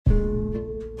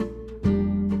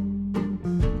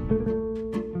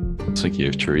was thinking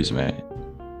of Theresa May.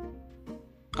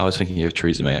 I was thinking of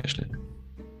Theresa May, actually.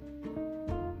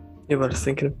 Yeah, but I was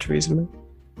thinking of Theresa May.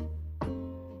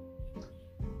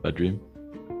 Bad dream.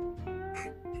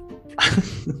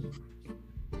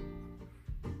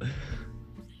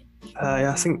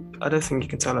 Yeah, I don't think you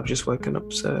can tell I've just woken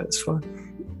up, so it's fine.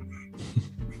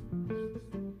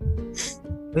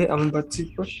 Wait, I'm about to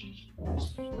toothbrush.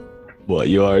 What,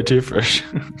 you are a toothbrush?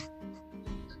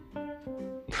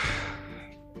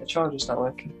 The charger's not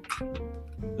working.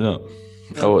 No.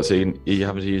 Oh, what, so you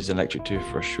haven't used an electric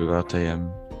toothbrush without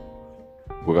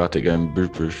it going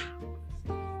brush?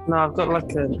 No, I've got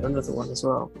like another one as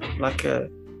well, like a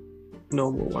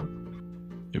normal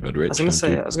one. You've had rates I from was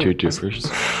gonna say, two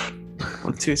toothbrushes.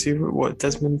 What,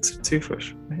 Desmond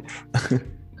toothbrush?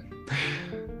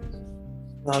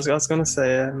 No, I was gonna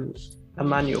say a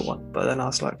manual one, but then I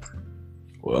was like,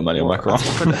 What, Emmanuel Macron?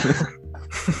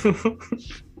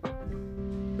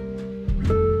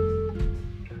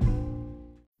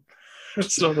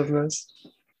 It's not the most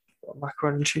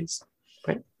macaroni and cheese.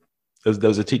 Right? There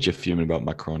was a teacher fuming about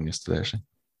Macron yesterday, actually.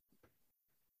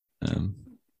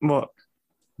 What?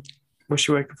 Was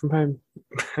she working from home?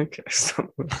 Okay, stop.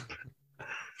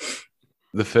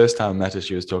 The first time I met her,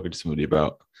 she was talking to somebody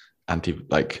about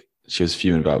she was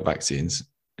fuming about vaccines,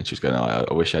 and she was going, I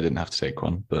wish I didn't have to take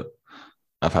one, but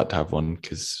I've had to have one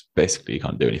because basically you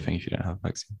can't do anything if you don't have a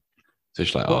vaccine. So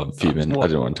she's like, I'm fuming. I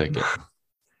didn't want to take it.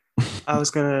 I was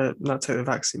going to not take the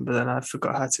vaccine, but then I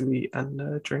forgot how to eat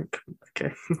and drink.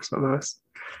 Okay, it's not the best.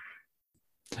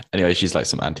 Anyway, she's like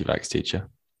some anti-vax teacher.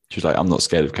 She's like, I'm not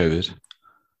scared of COVID.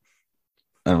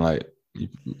 And I'm like, you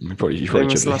probably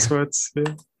Famous should be. last words,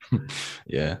 yeah.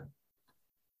 Yeah.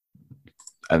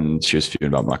 And she was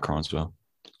fuming about Macron as well.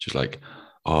 She's like,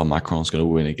 Macron's going to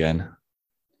win again.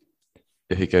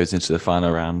 If he goes into the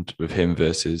final round with him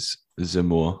versus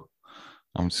Zemmour,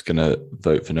 I'm just going to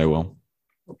vote for no one.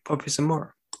 Bobby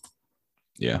Zamora.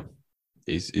 Yeah.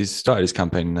 He's started his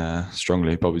campaign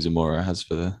strongly. Bobby Zamora has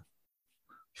for the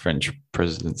French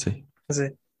presidency. Is he?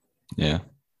 Yeah.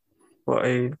 Well,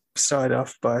 he started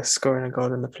off by scoring a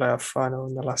goal in the playoff final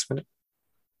in the last minute.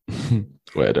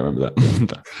 Wait, I don't remember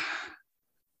that.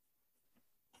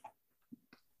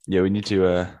 Yeah, we need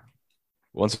to,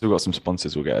 once we've got some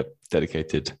sponsors, we'll get a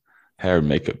dedicated hair and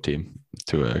makeup team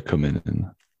to come in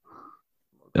and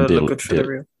Look good for the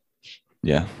Real.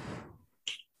 Yeah.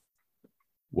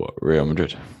 What, Real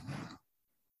Madrid?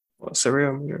 What's the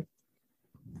Real Madrid?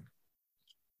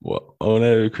 What? Oh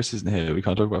no, Chris isn't here. We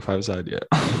can't talk about five-a-side yet.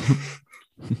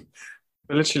 We've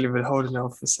literally been holding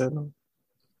out for so long.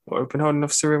 We've been holding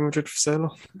off Real Madrid for so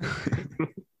long.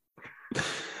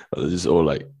 Well, this is all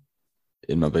like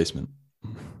in my basement.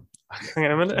 Hang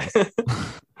on a minute.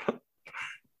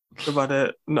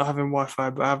 About not having Wi-Fi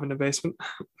but having a basement.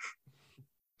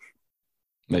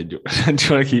 Mate, do you want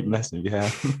to keep messing with your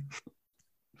hair?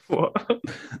 What?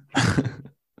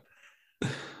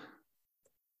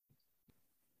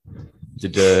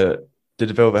 Did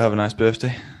Velvet have a nice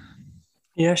birthday?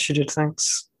 Yeah, she did.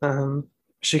 Thanks.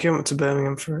 She came up to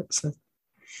Birmingham for it. So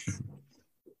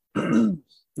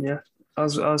yeah, I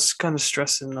was kind of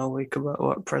stressing all week about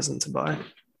what present to buy.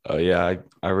 Oh yeah,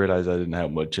 I realized I didn't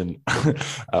help much, and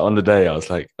on the day I was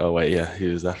like, oh wait, yeah, he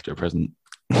was after a present.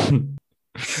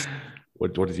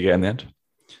 What did you get in the end?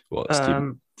 What,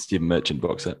 Stephen Merchant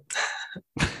box set?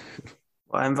 Well,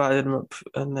 I invited him up,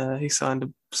 and he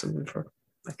signed something for it.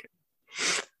 Okay.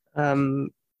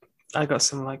 I got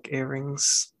some like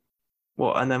earrings.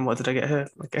 What? And then what did I get her?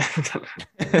 Okay.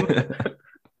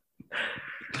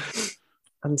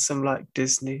 And some like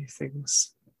Disney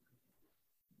things.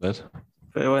 But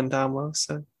it went down well,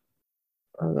 so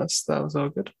that was all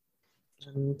good.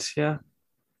 And yeah,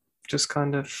 just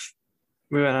kind of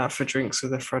we went out for drinks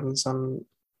with our friends on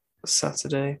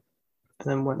Saturday, and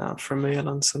then went out for a meal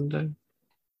on Sunday.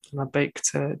 And I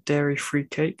baked a dairy-free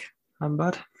cake. I'm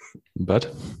bad. Bad.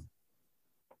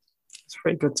 It's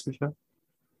pretty good, to be fair.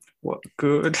 What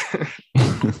good?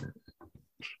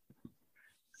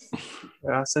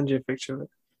 Yeah, I'll send you a picture of it.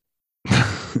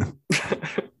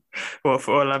 What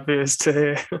for all our viewers to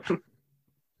hear.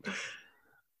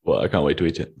 Well, I can't wait to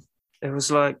eat it. It was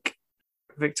like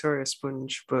Victoria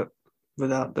sponge, but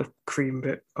without the cream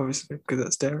bit, obviously, because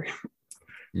that's dairy.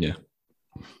 Yeah.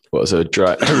 What, so a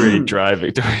really dry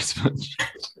Victoria sponge?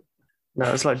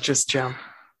 No, it's like just jam.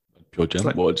 Pure jam?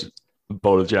 Like... What? A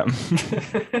bowl of jam?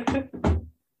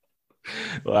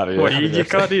 Well, you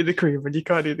can't eat the cream and you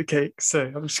can't eat the cake,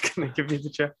 so I'm just going to give you the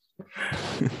jam.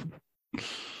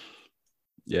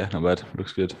 Yeah, not bad.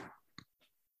 Looks good.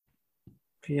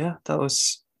 But yeah, that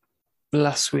was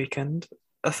last weekend.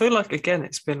 I feel like, again,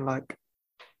 it's been like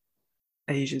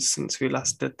ages since we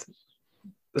last did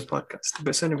the podcast, but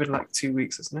it's only been like 2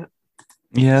 weeks, isn't it?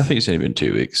 Yeah, I think it's only been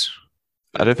 2 weeks.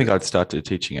 I don't think I'd started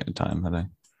teaching at the time, had I?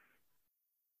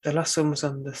 The last one was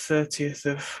on the 30th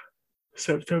of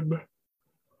September.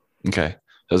 Okay.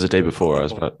 That was the day before.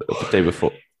 The day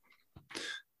before.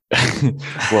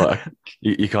 Well,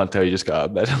 you can't tell you just got out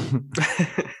of bed.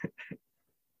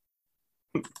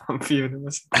 I'm fuming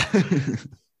myself.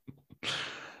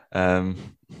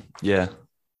 Yeah.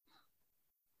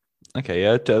 Okay,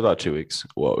 yeah, about 2 weeks.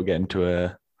 Well, we'll get into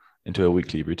a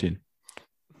weekly routine.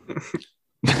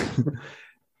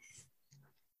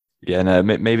 Yeah, no,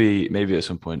 maybe at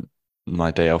some point my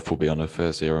day off will be on a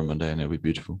Thursday or a Monday, and it'll be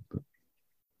beautiful. But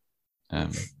I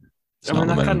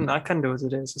mean, I can do other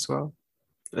days as well,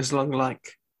 as long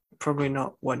like probably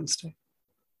not Wednesday.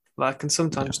 Like I can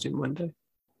sometimes do Monday,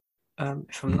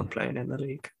 if I'm not playing in the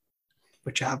league,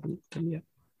 which I haven't done yet.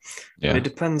 Yeah, but it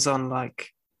depends on like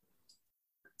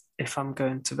if I'm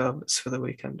going to Velvet's for the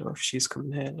weekend or if she's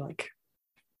coming here. Like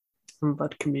I'm a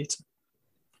bad commuter.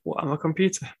 What? I'm a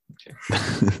computer.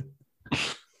 Have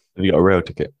you got a rail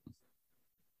ticket?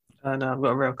 No, I've got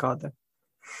a rail card though.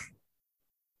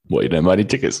 What, you don't buy any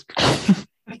tickets?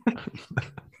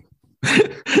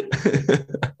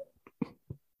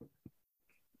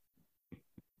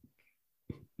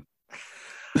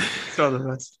 It's not the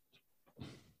best.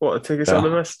 What, a ticket's not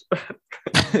the best?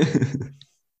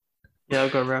 Yeah,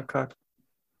 I've got a rail card.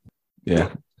 Yeah.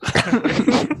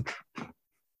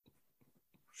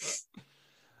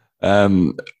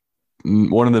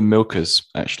 One of the milkers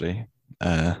actually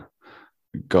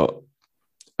got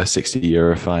a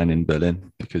 €60 fine in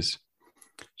Berlin because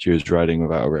she was riding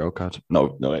without a rail card.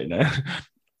 No,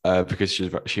 because she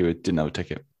didn't have a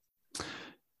ticket.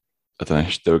 I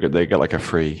don't know. They get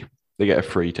a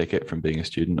free ticket from being a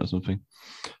student or something,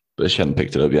 but she hadn't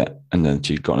picked it up yet. And then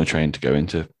she got on a train to go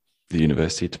into the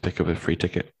university to pick up a free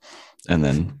ticket, and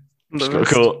then she got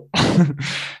caught.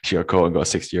 She got caught and got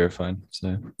a €60 fine.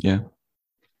 So yeah.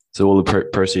 So all the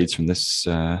proceeds from this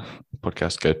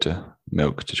podcast go to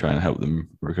Milk to try and help them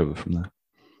recover from that.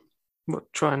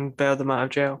 What, try and bail them out of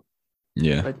jail?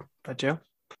 Yeah. By jail?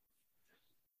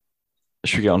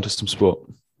 Should we get on to some sport?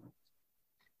 Do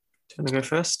you want to go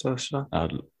first or should I?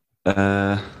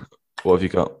 What have you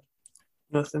got?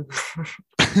 Nothing.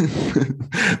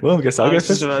 Well, I guess I'll go was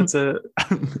first. just about to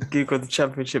Google the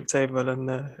championship table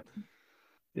and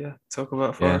talk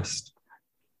about Forest.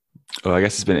 Well, I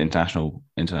guess it's been international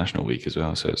week as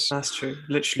well, so that's true.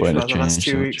 Literally for the last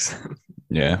 2 weeks.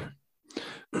 Yeah,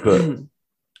 but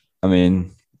I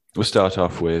mean, we'll start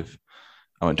off with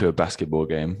I went to a basketball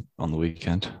game on the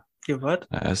weekend. You what?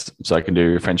 So I can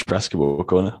do French basketball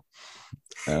corner.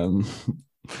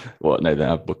 What? No, they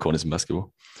have corners in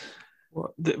basketball.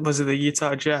 What was it? The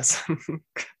Utah Jazz?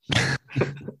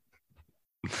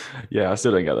 Yeah, I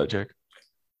still don't get that joke.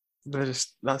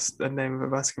 That's the name of a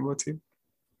basketball team.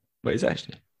 Wait, is it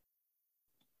actually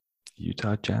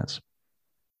Utah Jazz?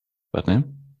 Bad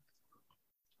name?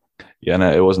 Yeah,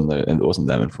 no, it wasn't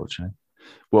them, unfortunately.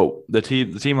 Well, the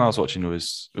team I was watching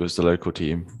was the local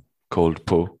team called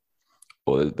Pau,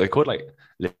 or they're called like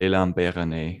Leland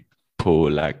Béarnais Pau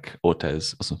like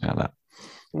Ortez or something like that.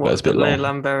 What, it's the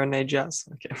Leland Béarnais Jazz?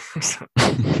 Okay.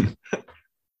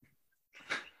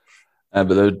 But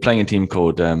they were playing a team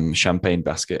called Champagne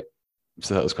Basket,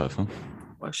 so that was quite fun.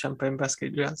 What, Champagne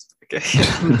Basket Jazz? Okay,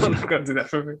 I'm not going to do that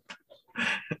for me.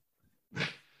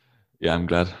 Yeah, I'm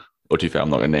glad. Or to be fair, I'm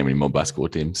not going to name any more basketball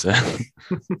teams. So.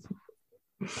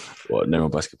 What, no more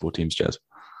basketball teams, Jazz?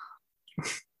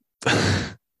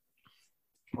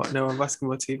 What, no more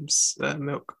basketball teams,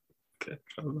 Milk? Okay,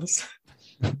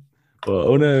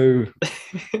 oh no,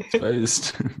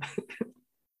 exposed.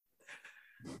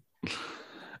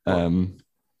 Can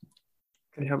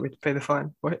you help me to pay the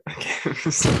fine? What? Okay.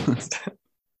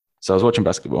 So I was watching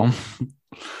basketball,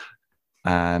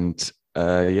 and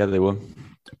they won.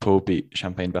 Paul beat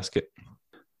Champagne Basket.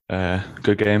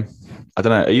 Good game. I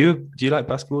don't know. Do you like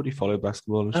basketball? Do you follow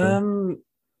basketball at all?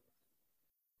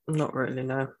 Not really,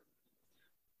 no.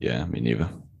 Yeah, me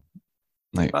neither.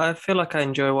 Like, I feel like I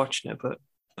enjoy watching it, but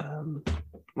I'm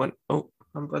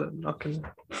knocking.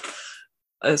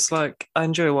 It's like I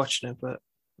enjoy watching it, but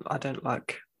I don't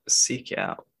like seek it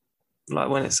out. Like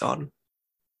when it's on.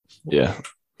 Yeah.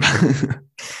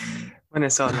 When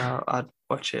it's on, I'd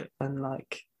watch it and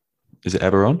like. Is it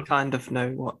ever on? Kind of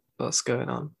know what's going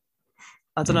on.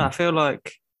 I don't know. I feel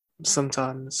like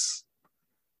sometimes,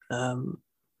 at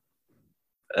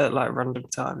like random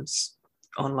times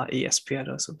on like ESPN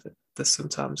or something, there's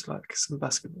sometimes like some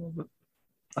basketball, but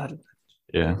I don't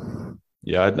know.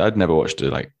 Yeah. I'd never watched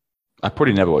it. Like, I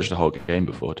probably never watched the whole game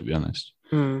before, to be honest.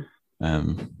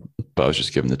 But I was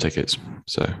just given the tickets,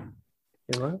 so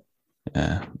You right?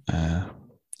 yeah,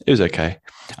 it was okay.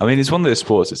 I mean, it's one of those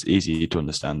sports that's easy to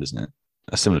understand, isn't it?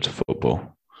 Similar to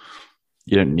football.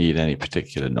 You don't need any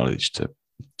particular knowledge to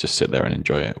just sit there and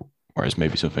enjoy it. Whereas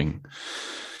maybe something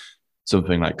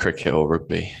like cricket or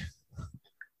rugby,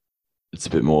 it's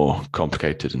a bit more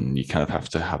complicated, and you kind of have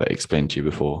to have it explained to you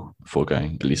before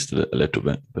going, at least a little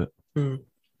bit. But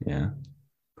yeah,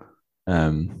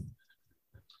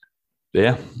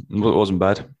 yeah, it wasn't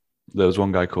bad. There was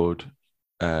one guy called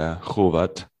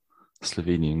Horvat,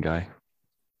 Slovenian guy.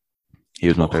 He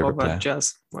was my favorite player.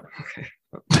 Jazz. Well, okay.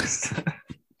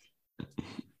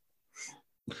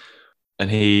 And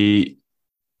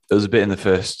there was a bit in the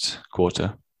first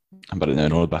quarter, but I don't know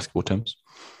in all the basketball terms,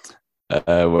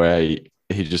 where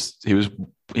he was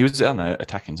I don't know,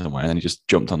 attacking somewhere, and then he just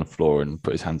jumped on the floor and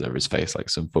put his hands over his face like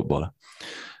some footballer.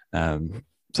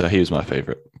 So he was my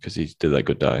favorite because he did that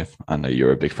good dive. I know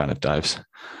you're a big fan of dives.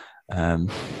 Other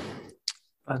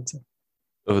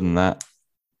than that,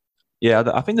 yeah,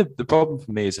 I think the problem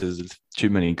for me is there's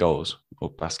too many goals or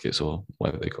baskets or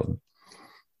whatever they call them.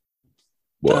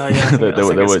 Yeah, there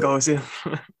were goals, yeah.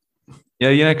 Yeah,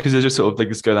 you know, because they just sort of, they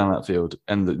just go down that field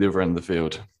and the other end of the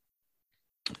field,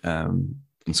 and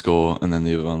score, and then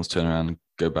the other ones turn around and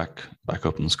go back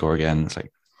up and score again. It's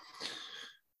like,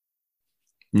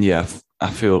 yeah, I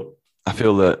feel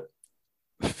that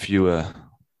fewer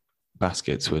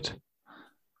baskets would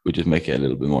just make it a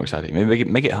little bit more exciting. Maybe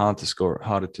make it harder to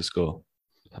score.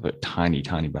 Have a tiny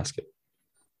basket.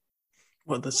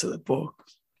 Well, so the ball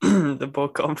the ball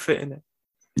can't fit in it.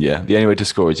 Yeah, the only way to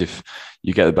score is if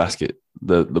you get the basket,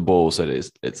 the ball, so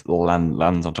that it's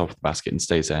lands on top of the basket and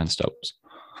stays there and stops.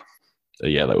 So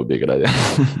yeah, that would be a good idea.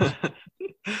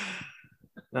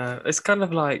 It's kind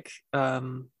of like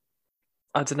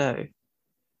I don't know,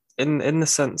 in the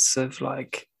sense of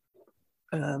like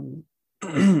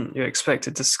you're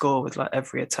expected to score with like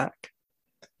every attack,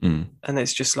 and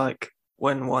it's just like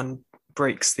when one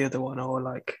breaks the other one or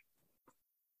like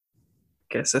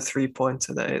gets a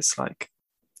 3-pointer that it's like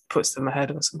puts them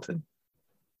ahead or something.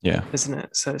 Yeah, isn't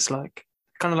it? So it's like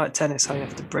kind of like tennis, how you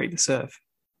have to break the serve.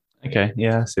 Okay,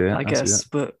 yeah, I see that. I guess,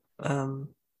 but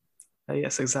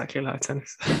yes, exactly like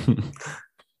tennis.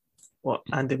 What,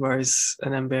 Andy Murray's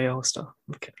an NBA All-Star?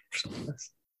 Okay.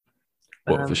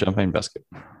 What, for champagne basket?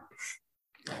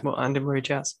 What, Andy Murray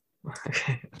Jazz?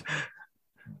 Okay.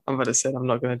 I'm about to say I'm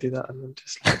not going to do that and then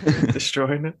just like,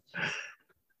 destroying it.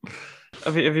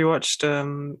 Have you watched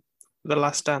The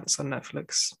Last Dance on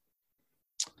Netflix?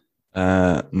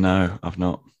 No, I've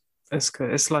not. It's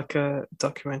good. It's like a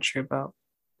documentary about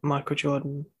Michael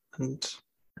Jordan and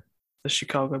the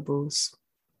Chicago Bulls.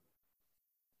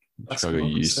 Chicago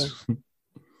use.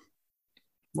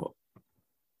 What?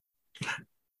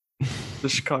 The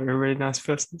Chicago really nice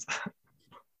persons.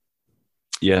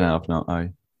 Yeah, no, I've not.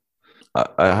 I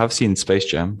have seen Space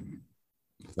Jam,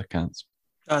 if that counts.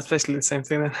 Oh, it's basically the same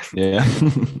thing then. Yeah.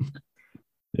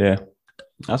 Yeah.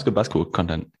 That's good basketball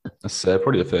content. That's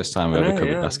probably the first time we've ever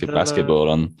covered basketball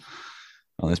on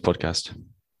this podcast.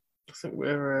 I think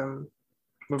we're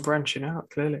branching out,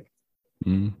 clearly.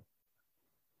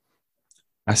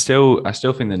 I still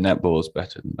think the netball is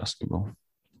better than basketball,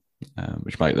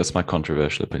 that's my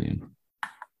controversial opinion.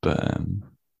 But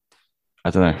I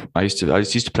don't know. I used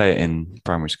to play it in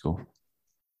primary school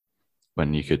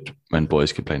when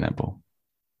boys could play netball,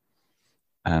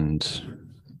 and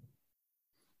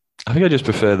I think I just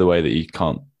prefer the way that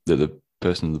the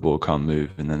person on the ball can't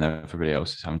move, and then everybody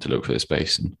else is having to look for the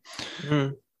space,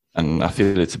 and I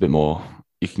feel it's a bit more.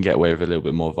 You can get away with a little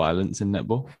bit more violence in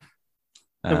netball.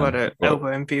 About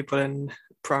elbowing people in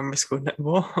primary school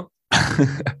netball.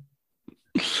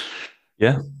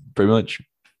 Yeah, pretty much.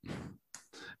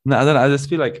 No, I don't know. I just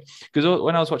feel like, because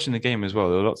when I was watching the game as well,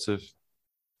 there were lots of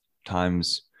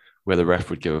times where the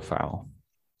ref would give a foul,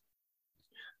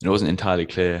 and it wasn't entirely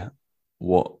clear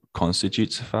what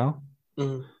constitutes a foul,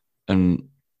 and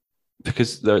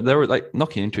because they were like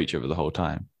knocking into each other the whole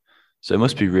time, so it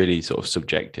must be really sort of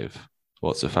subjective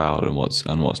what's a foul and what's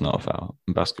not a foul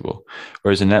in basketball.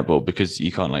 Whereas in netball, because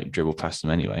you can't like dribble past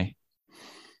them anyway,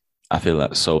 I feel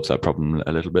that solves that problem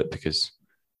a little bit, because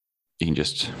you can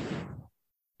just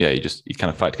you kind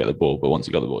of fight to get the ball, but once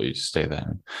you got the ball, you just stay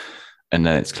there. And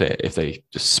then it's clear if they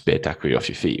just spear tackle you off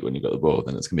your feet when you got the ball,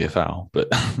 then it's gonna be a foul. But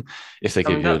if they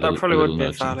give you that probably would be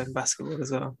a foul in basketball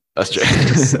as well. That's true.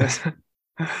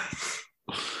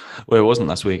 Well, it wasn't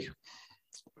last week.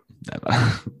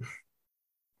 Never.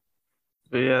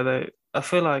 But yeah, I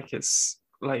feel like it's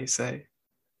like you say,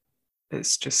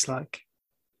 it's just like,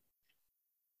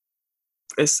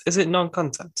 is it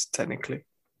non-contact technically?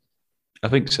 I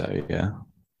think so, yeah.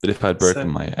 But if I'd broken So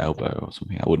my elbow or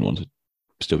something, I wouldn't want to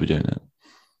still be doing it.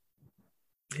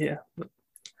 yeah,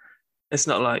 it's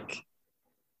not like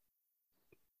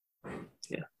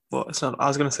yeah. Well, it's not. I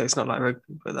was gonna say it's not like rugby,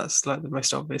 but that's like the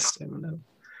most obvious statement ever.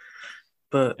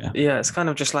 But Yeah. yeah, it's kind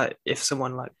of just like if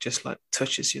someone like just like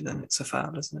touches you, then it's a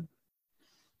foul, isn't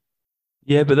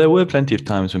Yeah, but there were plenty of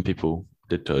times when people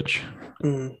did touch.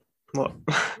 it? What?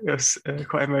 It was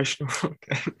quite emotional.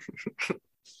 Okay.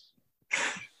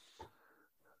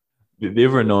 The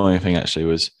other annoying thing actually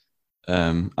was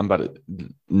I'm bad at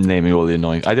naming all the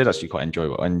annoying. I did actually quite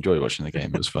enjoy. I enjoyed watching the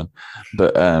game. It was fun.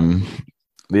 But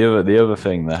the other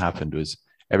thing that happened was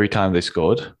every time they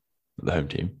scored, the home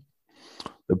team,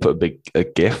 they put a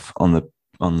GIF on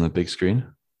the big screen,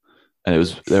 and it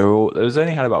was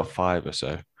only had about five or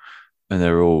so, and they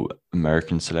were all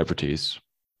American celebrities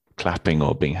clapping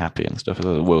or being happy and stuff.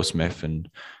 Like Will Smith and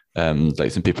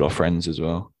like some people are friends as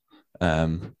well.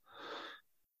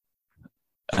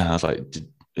 And I was like,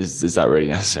 is that really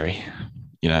necessary?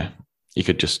 You know, you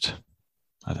could just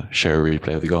I don't know, show a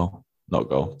replay of the goal, not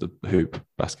goal, the hoop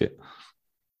basket.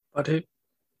 I do.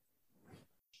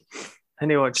 I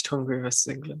only watched Hungary versus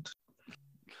England.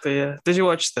 But yeah, did you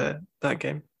watch that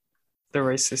game? The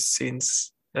racist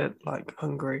scenes at like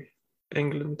Hungary,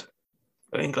 England,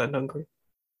 or England, Hungary.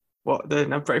 What? They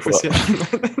didn't have breakfast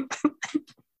What? yet.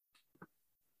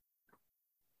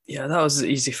 Yeah, that was an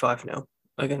easy 5-0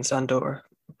 against Andorra,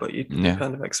 but you'd Yeah,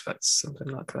 kind of expect something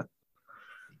like that.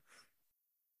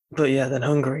 But yeah, then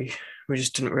Hungary, we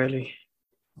just didn't really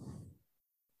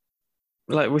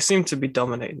like we seemed to be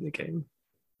dominating the game.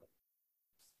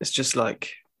 It's just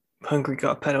like Hungary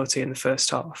got a penalty in the first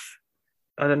half.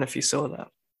 I don't know if you saw that.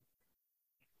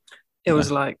 It was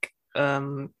no, like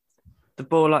the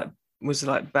ball like was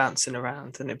like bouncing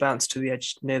around and it bounced to the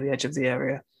edge near the edge of the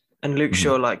area. And Luke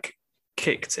Shaw Mhm. like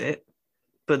kicked it,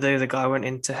 but the other guy went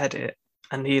in to head it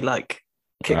and he like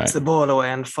kicked Right. the ball away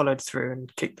and followed through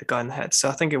and kicked the guy in the head. So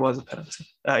I think it was a penalty.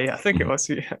 Yeah, I think it Mhm. was.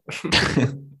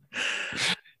 Yeah.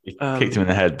 He kicked him in um,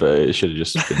 the head, but it should have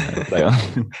just been a play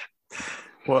on.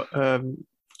 what?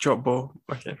 Drop ball.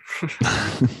 Okay.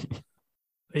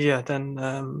 Yeah.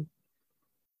 Then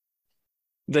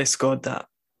they scored that,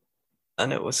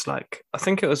 and it was like I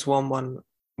think it was 1-1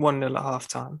 at half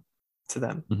time to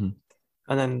them, Mhm.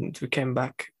 and then we came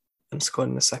back and scored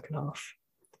in the second half.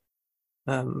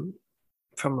 Um,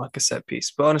 from like a set piece.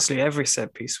 But honestly, every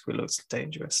set piece we looked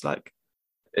dangerous. Like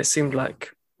it seemed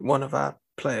like one of our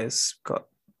players got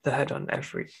the head on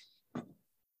every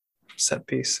set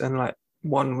piece, and like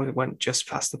one went just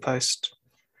past the post,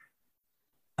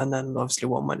 and then obviously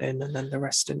one went in, and then the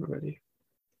rest didn't really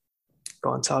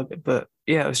go on target. But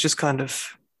yeah, it was just kind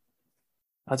of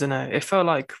I don't know. It felt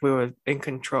like we were in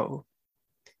control,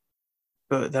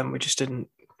 but then we just didn't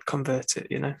convert it,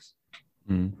 you know.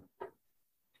 Mm.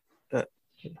 But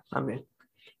I mean,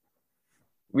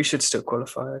 we should still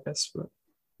qualify, I guess. But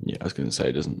Yeah, I was going to say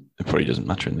it probably doesn't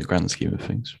matter in the grand scheme of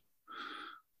things.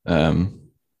 Um,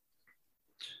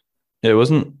 yeah, it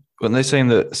wasn't when they're saying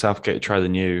that Southgate tried a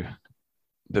new,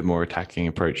 bit more attacking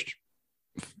approach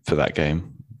for that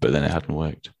game, but then it hadn't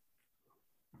worked.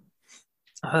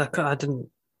 I didn't.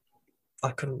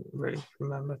 I couldn't really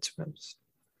remember to be honest.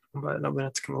 I might not been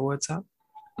able to get my words out.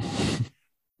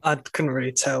 I couldn't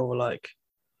really tell. Like,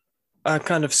 I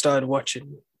kind of started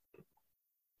watching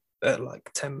at like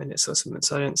 10 minutes or something,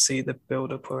 so I didn't see the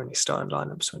build up or any starting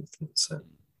lineups or anything. So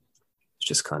it's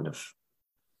just kind of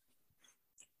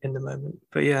in the moment.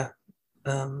 But yeah,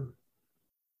 um,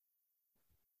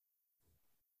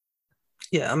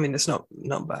 yeah. I mean, it's not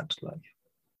bad. Like,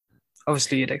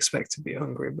 obviously, you'd expect to be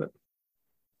hungry, but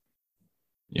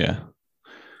Yeah,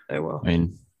 they will. I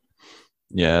mean,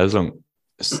 yeah, as long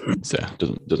yeah,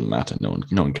 doesn't matter. No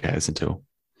one cares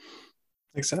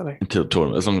Exactly. until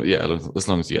tournament. As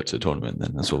long as you get to the tournament,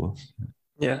 then that's all.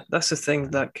 Yeah, that's the thing.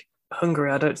 Like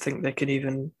Hungary, I don't think they could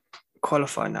even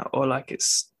qualify now, or like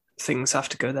it's things have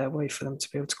to go their way for them to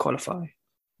be able to qualify.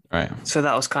 Right. So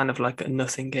that was kind of like a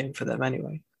nothing game for them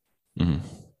anyway, Mhm.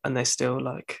 and they still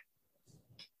like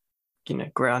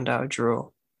ground out a draw.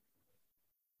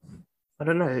 I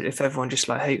don't know if everyone just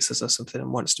like hates us or something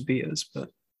and wants to beat us, but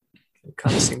it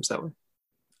kind of seems that way.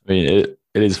 I mean,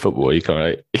 it is football. You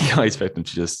can't expect them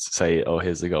to just say, "Oh,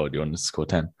 here's the goal. Do you want to score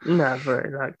 10?" No,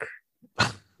 very like I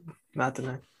don't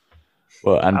know.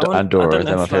 Well, and I Andorra, don't know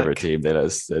they're my if favorite like team. They let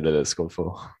us score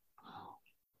 4.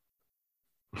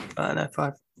 I don't know if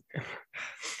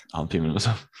I'm teaming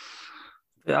myself.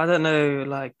 I don't know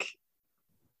like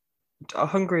are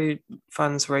Hungary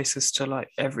fans racist to like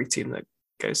every team that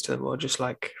goes to them or just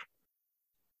like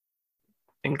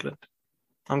England?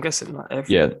 I'm guessing like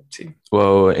every Yeah. team.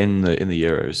 Well, in the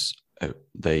Euros,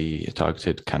 they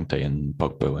targeted Kante and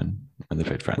Pogba when they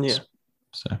played France. Yeah.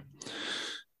 So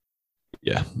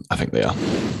yeah, I think they are.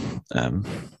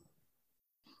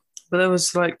 But there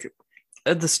was like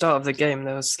at the start of the game,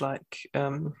 there was like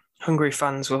Hungary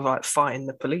fans were like fighting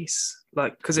the police,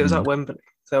 like because it was at Wembley.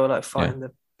 They were like fighting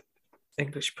the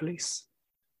English police.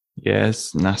 Yeah,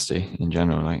 it's nasty in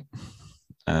general. Like,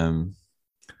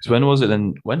 so when was it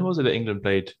then? When was it that England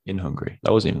played in Hungary?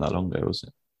 That wasn't even that long ago, was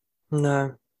it?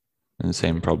 No, And the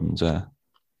same problems there.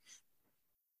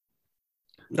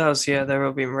 that was they were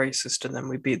all being racist, and then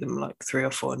we beat them like 3 or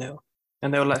 4-0.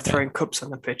 And they were like throwing cups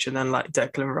on the pitch, and then like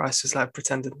Declan Rice was like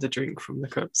pretending to drink from the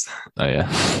cups. Oh yeah,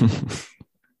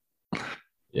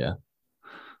 yeah,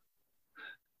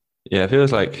 yeah. It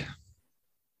feels like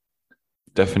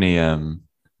definitely,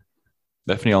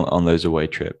 definitely on those away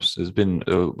trips. There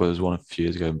was one a few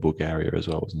years ago in Bulgaria as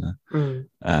well, wasn't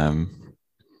there?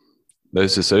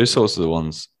 Those sorts of the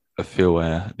ones I feel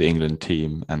where the England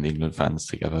team and the England fans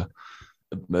together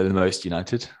are the most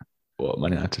united. What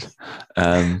Man United?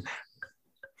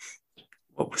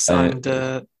 What was signed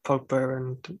Pogba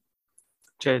and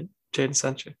Jadon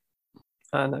Sancho.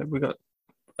 No, we got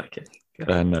okay.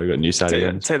 No, we got new Saudi.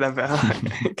 Take that bit out.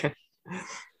 Okay.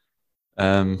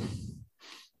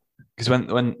 Because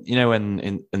when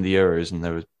in the Euros and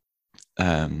there was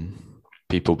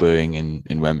people booing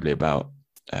in Wembley about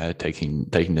taking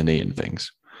the knee and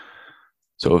things,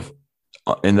 sort of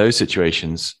in those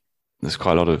situations, there's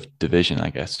quite a lot of division,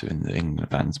 I guess, in the England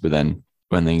fans. But then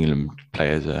when the England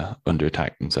players are under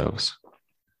attack themselves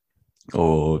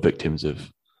or victims of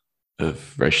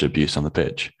racial abuse on the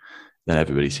pitch, then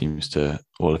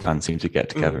all the fans seem to get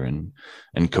together and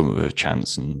come up with a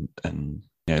chance and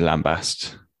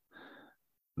lambast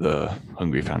the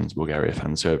Hungary fans, Bulgaria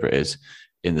fans, whoever it is,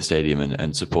 in the stadium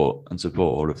and support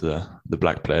all of the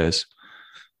black players.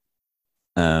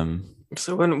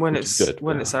 So when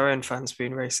it's our own fans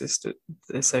being racist,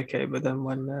 it's okay. But then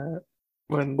when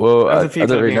other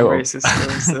people are being racist,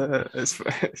 it's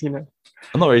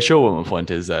I'm not really sure what my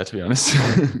point is there, to be honest.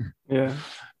 Yeah.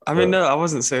 I mean, no, I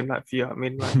wasn't saying that for you. I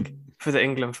mean, like for the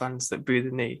England fans that boo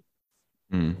the knee,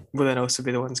 will then also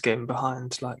be the ones getting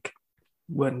behind, like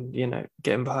when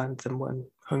getting behind them when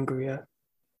Hungary are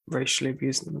racially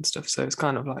abusing them and stuff. So it's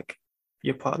kind of like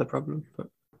you're part of the problem, but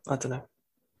I don't know.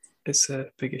 It's a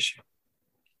big issue.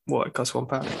 What, it costs £1?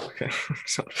 Okay,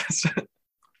 it's not the best.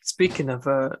 Speaking of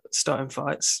starting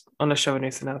fights, on the show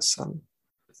anything else on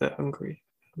the Hungary?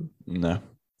 No.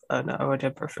 No, I already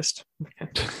had breakfast.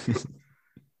 Okay.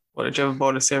 What, did you ever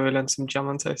bowl a cereal and some jam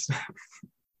on toast? I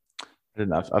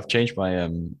didn't. I've changed my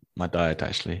my diet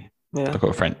actually. Yeah. I've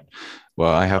got a friend.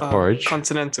 Well, I have porridge.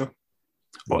 Continental.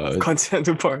 What?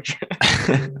 Continental porridge.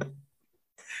 I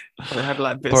had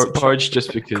like bits of porridge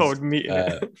just because cold meat in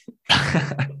it.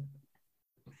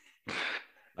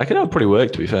 I could have pretty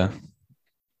work, to be fair.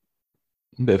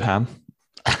 A bit of ham.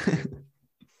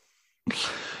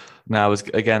 Now I was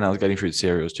getting through the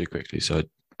cereals too quickly, so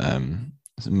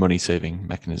some money saving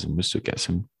mechanism was to get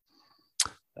some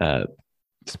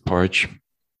porridge.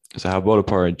 So I have a bowl of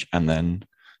porridge and then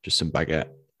just some baguette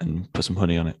and put some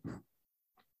honey on it.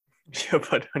 You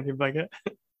put honey baguette.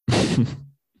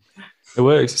 It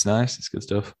works. It's nice. It's good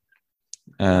stuff.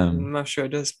 I'm not sure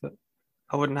it is, but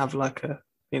I wouldn't have like a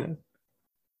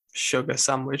sugar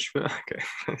sandwich. But okay.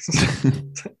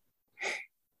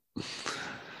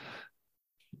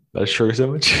 That's sugar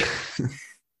sandwich.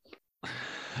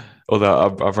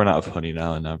 Although I've run out of honey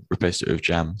now and I've replaced it with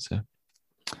jam, so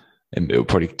it'll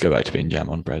probably go back to being jam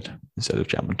on bread instead of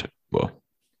jam on toast. Well,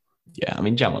 yeah, I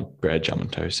mean jam on bread, jam on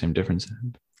toast, same difference.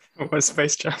 What's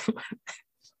Space Jam?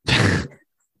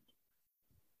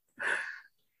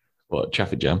 What,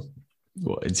 traffic jam?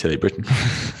 What, in silly Britain?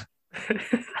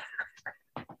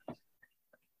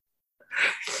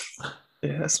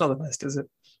 Yeah, that's not the best, is it?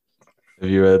 Have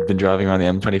you been driving around the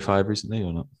M25 recently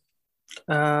or not?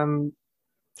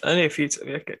 Only a few times.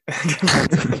 Okay.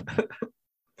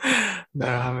 No,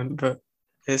 I haven't, but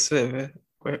it's a bit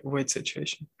of a weird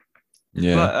situation.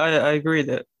 Yeah. But I agree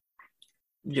that,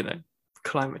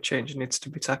 climate change needs to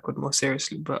be tackled more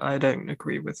seriously, but I don't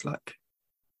agree with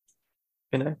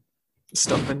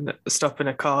stopping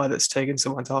a car that's taking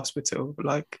someone to hospital,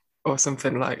 or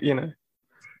something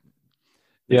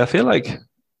Yeah, I feel like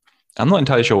I'm not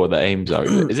entirely sure what the aims are.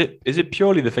 Is it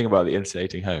purely the thing about the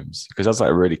insulating homes? Because that's like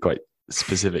a really quite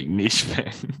specific niche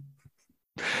thing.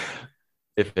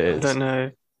 If it is, I don't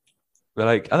know. But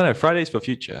I don't know. Fridays for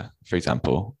Future, for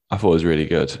example, I thought was really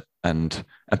good, and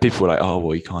people were like, "Oh,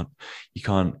 well, you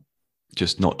can't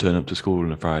just not turn up to school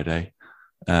on a Friday."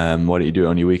 Why don't you do it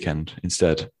on your weekend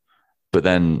instead? But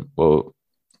then, well,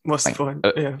 What's the like, point?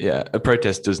 Yeah. yeah, a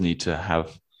protest does need to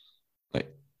have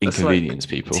like It's like inconvenience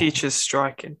people. teachers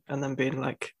striking and then being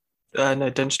like, no,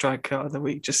 don't strike out of the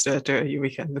week, just do it at your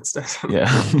weekend instead.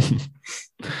 Yeah.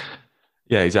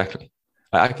 Yeah, exactly.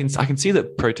 I can see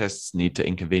that protests need to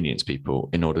inconvenience people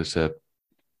in order to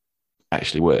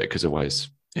actually work, because otherwise,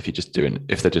 if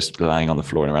they're just lying on the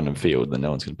floor in a random field, then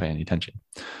no one's going to pay any attention.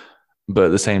 But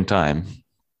at the same time,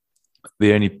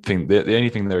 the only thing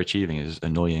they're achieving is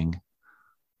annoying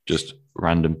just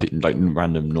random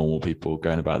normal people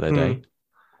going about their day.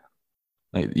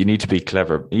 Like, you need to be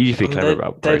clever. You need to be clever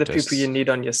about they're protests. the people you need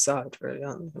on your side, really,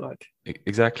 aren't they? Like,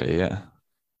 exactly, yeah.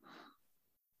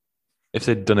 If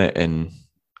they'd done it in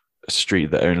a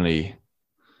street that only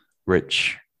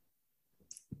rich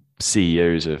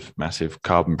CEOs of massive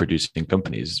carbon producing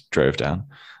companies drove down,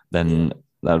 then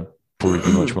that'd probably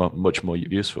be much more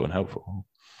useful and helpful.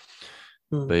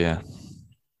 But yeah,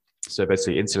 so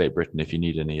basically, insulate Britain. If you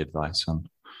need any advice on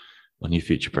your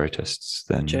future protests,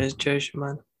 then Joe's your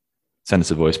man. Send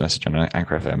us a voice message on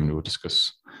Anchor FM, and we'll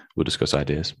discuss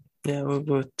ideas. Yeah,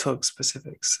 we'll talk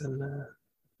specifics and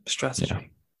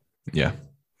strategy. Yeah.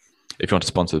 If you want to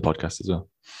sponsor the podcast as well.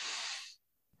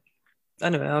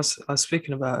 Anyway, I was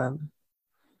speaking about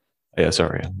yeah,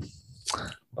 sorry. I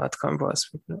can't remember what I was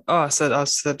speaking about. Oh, I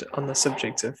said on the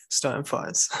subject of starting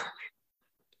fires.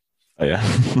 Oh yeah.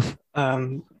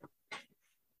 I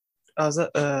was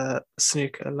at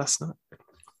snooker last night.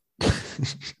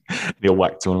 You'll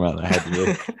whack someone around the head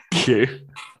with your cue.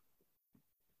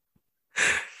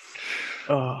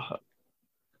 Oh,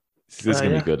 this is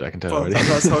gonna be good. I can tell already.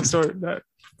 That's the whole story.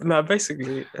 No,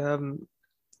 basically,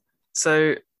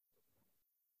 so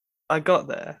I got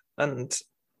there, and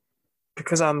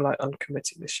because I'm like on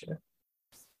committee this year,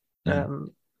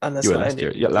 and there's you were last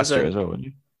year, last year as well, weren't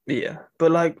you? Yeah,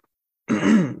 but like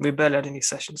we barely had any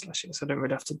sessions last year, so I don't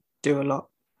really have to do a lot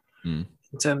in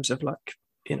terms of like,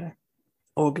 you know,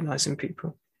 organizing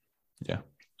people. Yeah,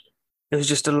 it was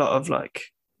just a lot of like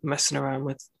messing around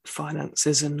with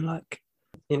finances, and like,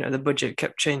 you know, the budget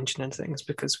kept changing and things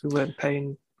because we weren't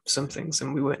paying some things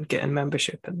and we weren't getting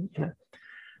membership, and you know.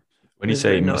 When you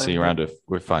say messing around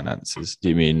with finances, do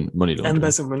you mean money laundering?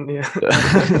 Embezzlement,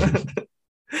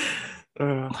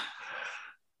 yeah.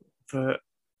 But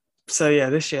so yeah,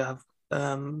 this year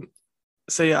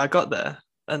I got there,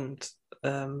 and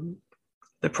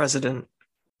the president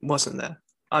wasn't there.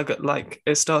 I got like,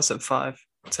 it starts at 5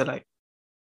 to like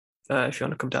if you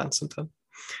want to come down sometime,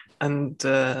 and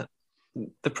I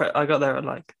got there at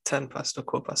like 10 past or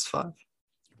 5:15.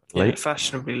 Late, you know,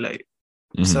 fashionably late.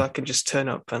 So I can just turn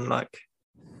up and like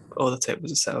all the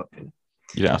tables are set up. You know?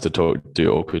 You don't have to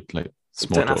do awkward like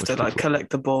small talk. Don't have to like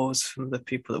collect the balls from the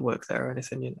people that work there or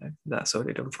anything. You know, that's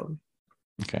already done for me.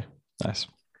 Okay, nice.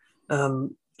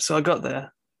 So I got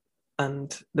there,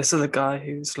 and this other guy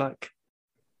who's like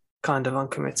kind of on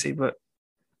committee, but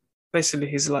basically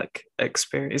he's like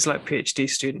experienced. He's like PhD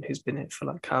student who's been here for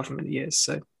like however many years.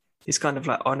 So he's kind of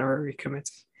like honorary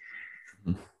committee.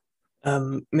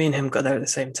 Me and him got there at the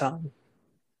same time,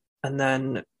 and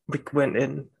then we went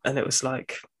in, and it was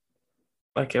like,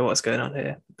 okay, what's going on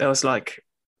here? There was like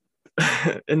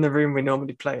in the room we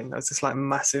normally play in, there was this like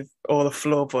massive, all the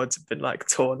floorboards had been like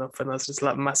torn up, and there was just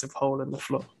like massive hole in the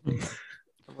floor. We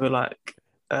were like,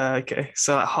 okay,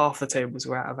 so like half the tables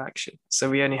were out of action,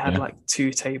 so we only had like 2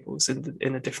 tables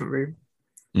in a different room,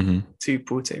 2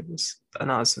 pool tables,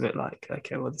 and I was a bit like,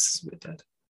 okay, well, this is a bit dead.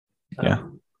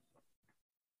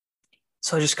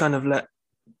 So I just kind of let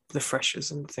the freshers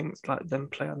and things like them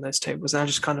play on those tables, and I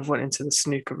just kind of went into the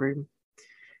snooker room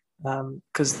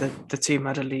because the team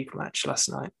had a league match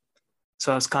last night,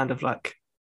 so I was kind of like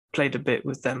played a bit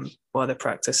with them while they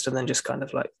practiced, and then just kind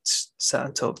of like sat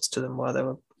and talked to them while they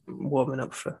were warming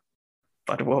up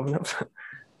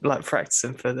like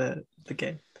practicing for the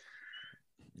game.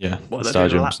 Yeah, what they're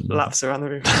doing laps around the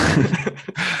room.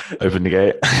 Open the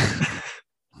gate.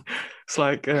 It's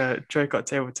like Draycott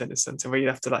table tennis center where you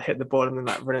have to like hit the ball and then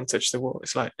like run and touch the wall.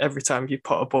 It's like every time you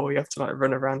pot a ball, you have to like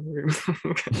run around the room.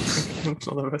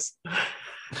 All of us.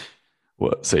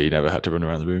 What? So you never had to run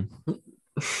around the room?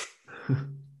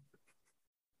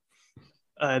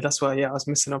 That's why, I was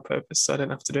missing on purpose, so I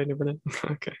didn't have to do any running.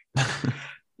 Okay.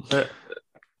 But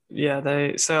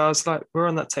yeah, so I was like, we're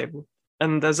on that table,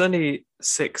 and there's only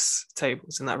 6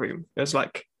 tables in that room. There's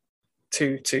like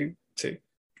 2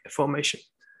 formation.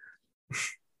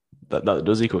 That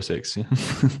does equal 6. Yeah.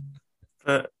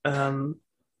 But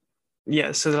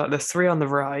so like the 3 on the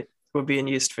right were being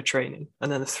used for training, and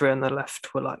then the 3 on the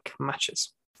left were like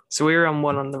matches. So we were on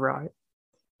one on the right,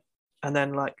 and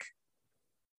then like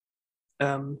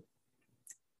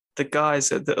the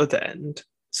guys at the other end,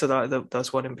 so there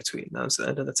was one in between, that was the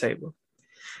end of the table.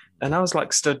 And I was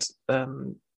like stood,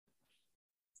 and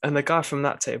the guy from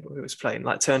that table who was playing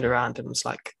like turned around and was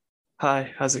like,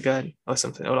 "Hi, how's it going?" or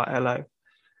something, or like "Hello."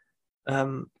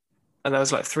 And there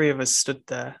was like three of us stood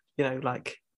there,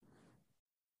 like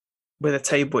with a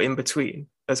table in between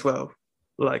as well.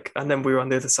 Like, and then we were on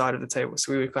the other side of the table,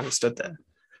 so we were kind of stood there.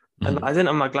 And I didn't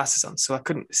have my glasses on, so I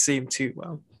couldn't see him too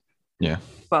well. Yeah.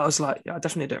 But I was like, yeah, I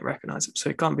definitely don't recognize him,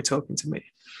 so he can't be talking to me.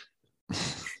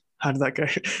 How did that go?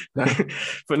 No,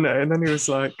 but no. And then he was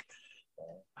like,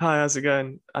 "Hi, how's it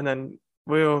going?" And then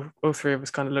we all three of us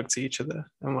kind of looked at each other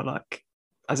and were like,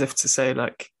 as if to say,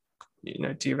 like,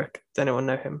 does anyone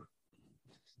know him?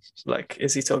 Like,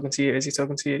 is he talking to you? Is he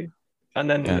talking to you? And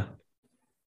then,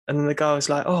 and then the guy was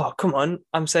like, "Oh, come on,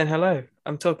 I'm saying hello.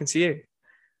 I'm talking to you."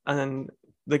 And then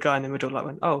the guy in the middle like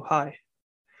went, "Oh, hi.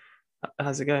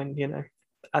 How's it going?"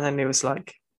 And then he was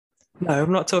like, "No,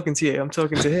 I'm not talking to you. I'm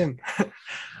talking to him."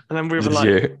 And then we were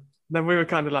like, then we were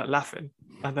kind of like laughing.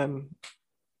 And then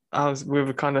we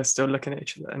were kind of still looking at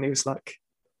each other. And he was like,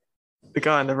 the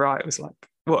guy on the right was like,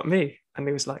 "What, me?" And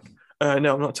he was like,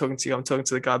 "No, I'm not talking to you. I'm talking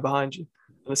to the guy behind you."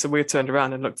 And so we turned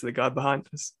around and looked at the guy behind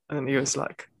us. And then he was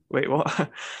like, "Wait, what?"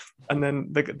 And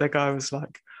then the guy was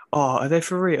like, "Oh, are they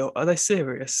for real? Are they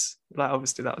serious?" Like,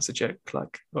 obviously that was a joke,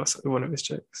 like one of his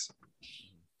jokes.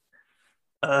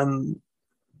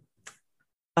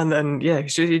 And then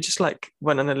he just like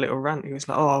went on a little rant. He was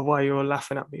like, "Oh, why are you all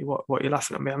laughing at me? What are you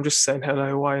laughing at me? I'm just saying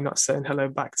hello. Why are you not saying hello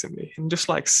back to me?" And just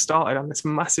like started on this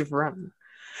massive rant.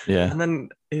 Yeah. And then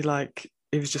he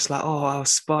was just like, "Oh, I'll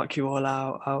spark you all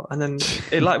out." And then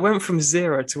it like went from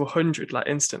 0 to 100 like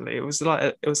instantly. It was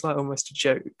like almost a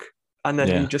joke. And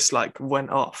then he just like went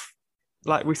off.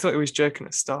 Like, we thought he was joking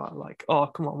at the start, like, "Oh,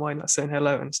 come on, why not saying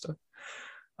hello and stuff?"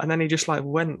 And then he just like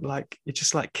went, like, he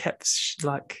just like kept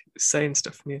like saying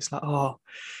stuff. And he was like, "Oh,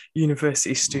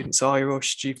 university students, oh, you're all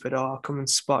stupid. Oh, I'll come and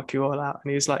spark you all out."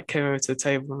 And he was like, came over to the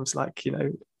table and was like,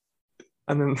 and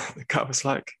then the guy was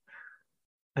like,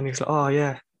 and he was like, "Oh,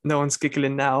 yeah, no one's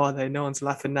giggling now, are they? No one's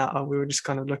laughing now." And we were just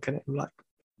kind of looking at him like,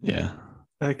 yeah.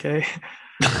 Okay.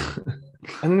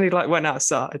 And then he like went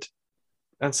outside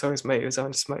and saw his mate was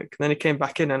having a smoke. And then he came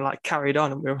back in and like carried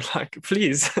on, and we were like,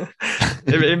 "Please."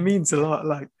 It means a lot.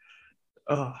 Like,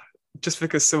 oh, just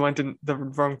because the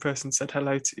wrong person said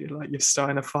hello to you, like you're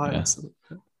starting a fight or something.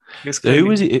 So who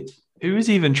was he? Who was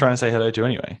he even trying to say hello to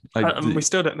anyway? Like, we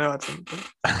still don't know.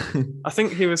 I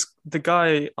think he was, the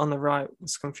guy on the right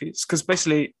was confused because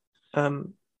basically,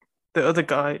 the other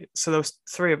guy. So there was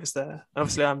three of us there.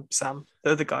 Obviously, I'm Sam.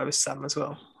 The other guy was Sam as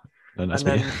well, and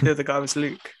then the other guy was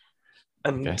Luke.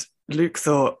 And Luke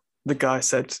thought the guy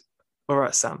said, "All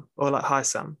right, Sam," or like, "Hi,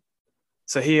 Sam."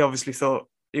 So he obviously thought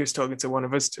he was talking to one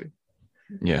of us two.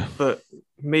 Yeah. But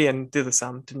me and the other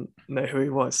Sam didn't know who he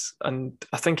was. And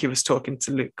I think he was talking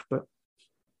to Luke. But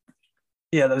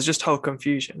yeah, there was just whole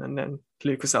confusion. And then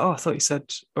Luke was like, "Oh, I thought you said,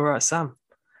 'All right, Sam.'"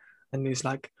 And he was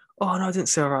like, "Oh, no, I didn't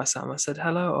say 'All right, Sam.' I said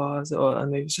hello."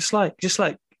 And he was just like he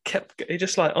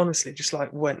just like honestly just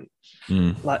like went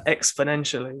like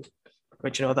exponentially.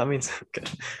 But you know what that means?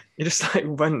 He just like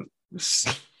went.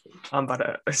 I'm bad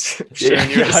at showing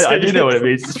you. I do know what it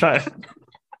means. It's fine.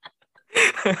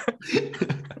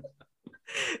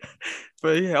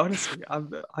 But yeah, honestly,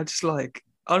 I just like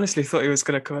honestly thought he was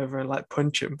gonna come over and like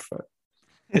punch him for.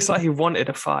 It's like he wanted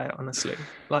a fight, honestly.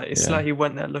 Like, it's like he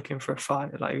went there looking for a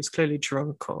fight. Like, he was clearly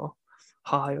drunk or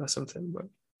high or something. But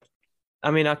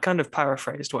I mean, I kind of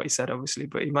paraphrased what he said, obviously,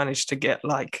 but he managed to get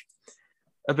like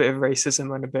a bit of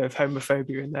racism and a bit of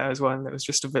homophobia in there as well. And it was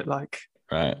just a bit like,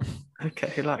 right,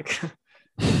 okay, like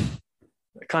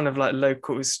kind of like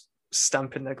locals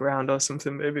stamping their ground or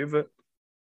something, maybe. But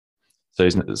so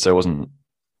it wasn't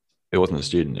a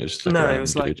student. It was just like no,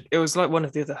 it was like one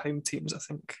of the other home teams, I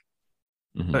think.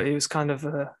 Mm-hmm. But he was kind of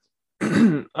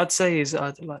I'd say he's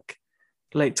either like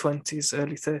late 20s,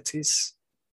 early 30s.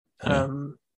 Yeah.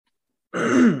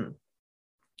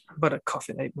 But I cough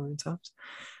in 8 million times.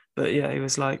 But yeah, he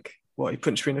was like, what, he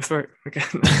punched me in the throat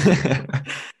again.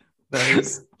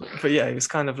 But yeah, he was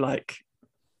kind of like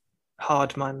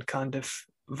hard man kind of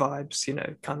vibes,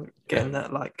 kind of getting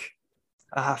that like,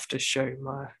 I have to show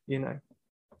my,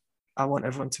 I want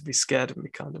everyone to be scared of me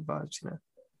kind of vibes,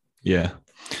 Yeah.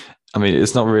 I mean,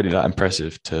 it's not really that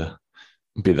impressive to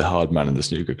be the hard man in the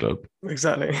snooker club.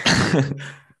 Exactly.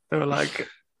 They were like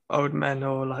old men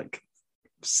or like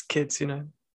kids,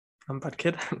 I'm a bad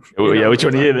kid. Well, yeah, which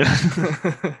one are you then?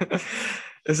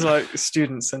 It's like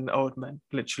students and old men,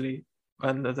 literally,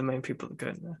 and they're the main people that go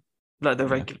in there, like the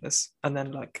regulars, and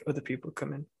then like other people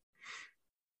come in.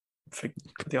 for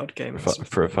the odd game.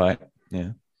 For a fight.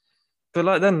 Yeah. But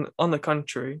like then, on the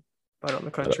contrary, bad on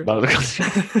the contrary. Bad on the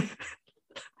contrary.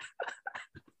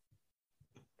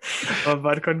 Oh,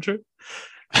 bad country.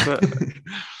 But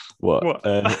what?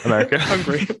 America?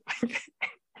 Hungary.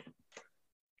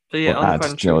 But yeah, What on ad?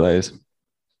 the Do you know what that is?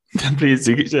 Please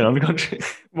do keep saying on the contrary.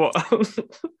 What?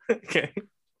 Okay.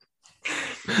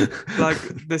 Like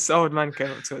this old man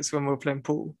came up to us when we were playing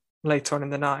pool later on in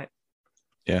the night.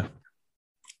 Yeah.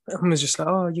 And was just like,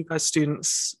 "Oh, you guys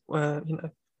students, where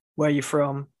are you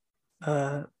from?"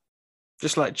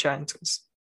 Just like chatting to us,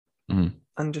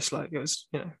 and just like it was,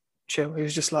 chill. He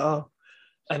was just like, "Oh,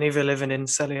 I'm either living in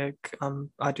Selly Oak.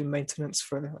 I do maintenance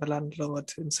for a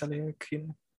landlord in Selly Oak,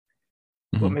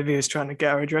 Well, maybe he was trying to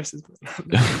get our addresses.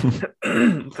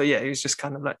 But yeah, he was just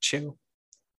kind of like chill.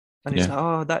 And he's like,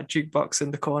 "Oh, that jukebox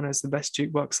in the corner is the best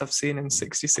jukebox I've seen in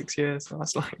 66 years. And I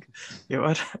was like, "You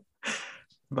what?"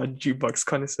 My jukebox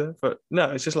connoisseur. But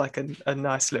no, it's just like a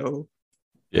nice little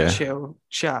chill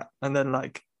chat. And then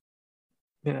like,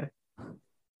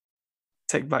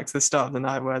 take back to the start of the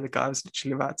night where the guy was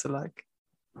literally about to like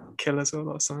kill us all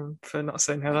or something for not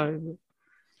saying hello.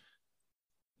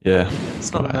 Yeah.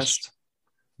 It's not the best.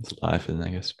 It's life, isn't it,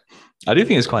 I guess. I do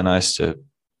think it's quite nice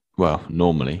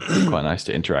normally quite nice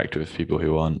to interact with people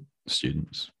who aren't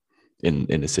students in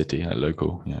the city, like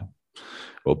local,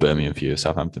 or Birmingham for you,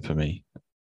 Southampton for me.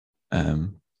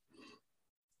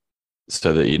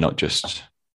 So that you're not just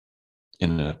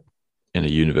in a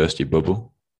university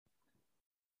bubble.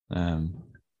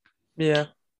 Yeah.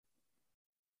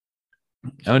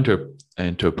 I went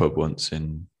to a pub once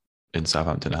in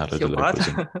Southampton. I had loads of locals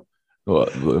in. Well,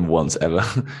 once ever.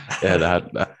 Yeah, they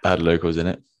had locals in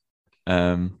it.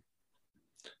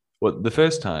 The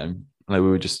first time, like we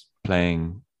were just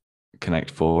playing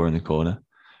Connect 4 in the corner,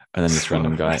 and then this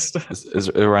random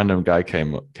guy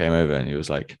came over and he was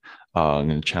like, "Oh, I'm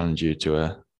going to challenge you to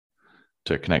a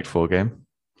Connect 4 game."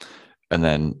 And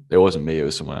then it wasn't me; it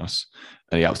was someone else,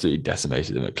 and he absolutely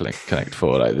decimated him at Connect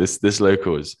 4. Like this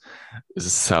local is a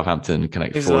Southampton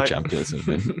Connect 4 champion or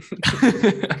something.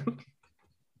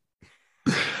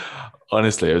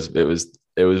 Honestly, it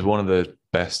was one of the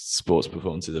best sports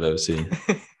performances I've ever seen.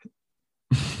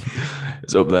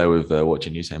 It's up there with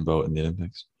watching Usain Bolt in the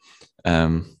Olympics.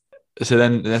 So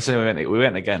we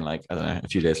went again, like I don't know, a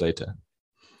few days later,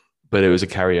 but it was a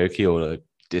karaoke or a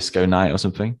disco night or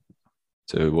something,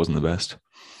 so it wasn't the best.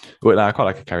 Well, I quite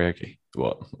like a karaoke.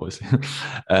 Obviously,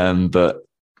 but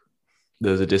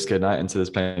there was a disco night, and so there's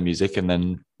playing music, and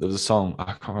then there was a song. I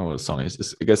can't remember what the song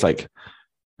is. It goes like,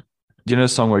 do you know the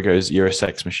song where it goes, "You're a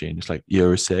sex machine"? It's like,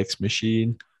 "You're a sex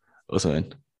machine," or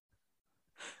something.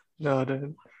 No, I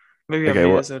don't. Maybe I'm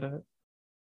years of it.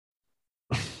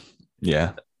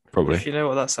 Yeah, probably. If you know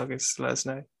what that song is, let us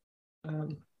know.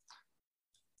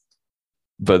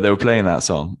 But they were playing that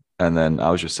song, and then I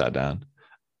was just sat down,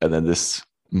 and then this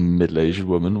middle-aged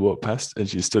woman walked past, and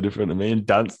she stood in front of me and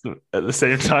danced at the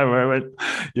same time. Where I went,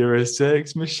 "You're a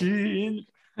sex machine,"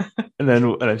 and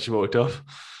then she walked off.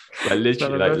 Like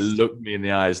literally, like looked me in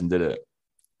the eyes and did it.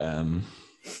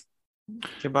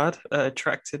 You're bad at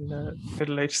attracting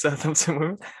middle-aged Southampton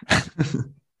women.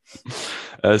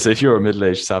 So if you're a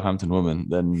middle-aged Southampton woman,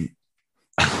 then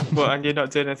well, and you're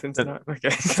not doing anything tonight.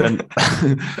 Okay. send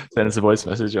us a voice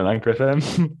message on Anchor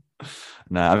FM.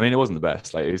 Nah, I mean it wasn't the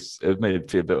best. Like it made it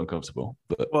feel a bit uncomfortable.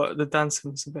 But the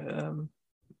dancing was a bit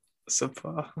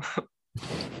subpar.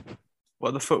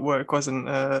 The footwork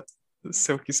wasn't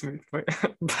silky smooth. Wait,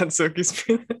 bad silky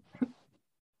smooth.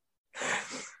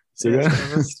 So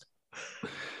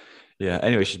yeah.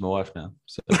 Anyway, she's my wife now.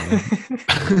 So.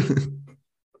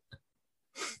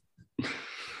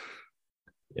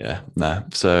 Yeah. Nah.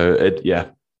 So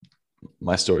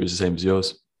my story is the same as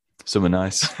yours. Some are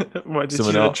nice. Why did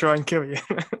you try and kill you?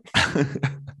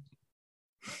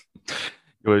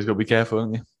 You always got to be careful,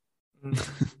 haven't you?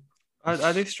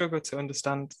 I do struggle to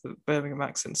understand the Birmingham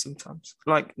accent sometimes.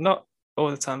 Like not all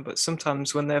the time, but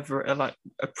sometimes whenever a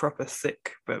proper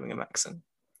thick Birmingham accent.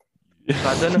 Like,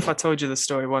 I don't know if I told you the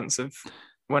story once of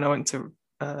when I went to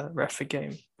ref a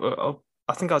game. I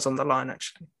think I was on the line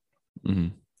actually. Mm-hmm.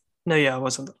 No, yeah, I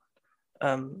was on the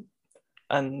line.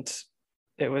 And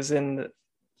it was in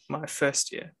my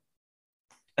first year,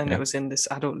 and it was in this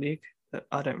adult league that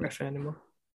I don't ref in anymore.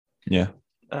 Yeah.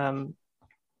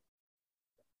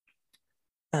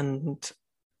 And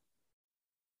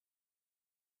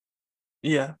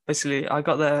yeah, basically I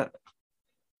got there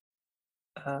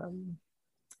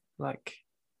like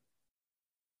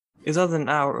it was either an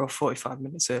hour or 45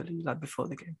 minutes early, like before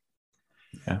the game.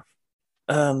 Yeah.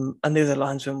 And the other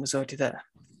linesman was already there.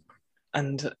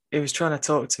 and he was trying to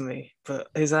talk to me, but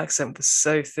his accent was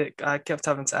so thick. I kept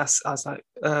having to ask. I was like,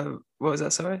 "What was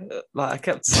that? Sorry." Like I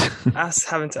kept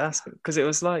having to ask because it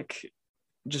was like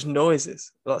just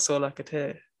noises. That's all I could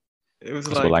hear. It was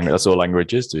like That's all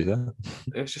language is, to be fair.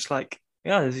 it was just like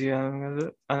yeah,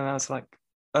 and I was like,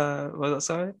 what was that?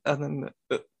 Sorry, and then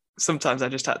sometimes I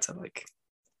just had to like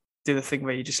do the thing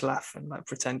where you just laugh and like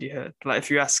pretend you heard. Like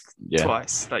if you ask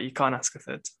twice, like you can't ask a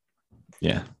third.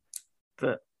 Yeah.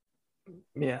 But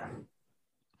yeah.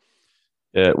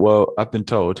 Yeah. Well, I've been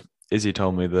told. Izzy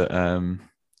told me that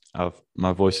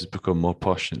my voice has become more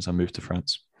posh since I moved to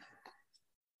France.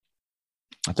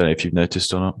 I don't know if you've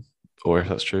noticed or not, or if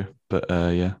that's true. But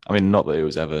yeah, I mean, not that it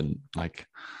was ever like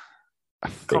a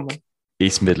thick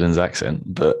East Midlands accent,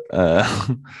 but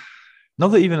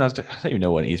not that even I don't even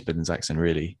know what an East Midlands accent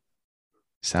really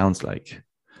sounds like.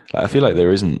 I feel like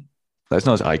there isn't. It's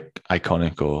not as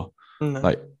iconic or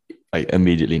like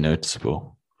immediately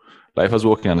noticeable. Like if I was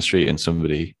walking down the street and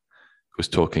somebody was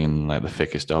talking like the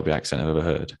thickest Derby accent I've ever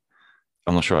heard,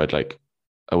 I'm not sure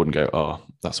I wouldn't go, oh,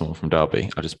 that's someone from Derby.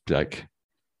 I'd just be like,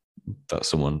 that's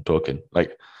someone talking.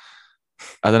 Like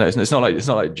I don't know. It's not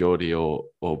like Geordie or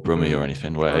Brummie or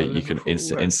anything where you can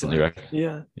instantly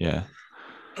recognize. Yeah.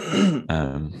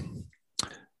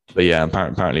 But yeah,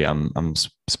 apparently I'm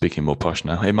speaking more posh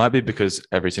now. It might be because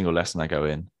every single lesson I go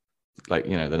in, like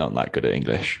they're not that good at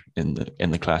English in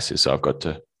the classes, so I've got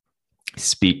to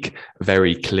speak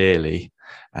very clearly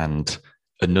and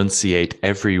enunciate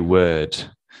every word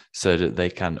so that they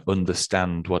can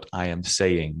understand what I am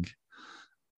saying.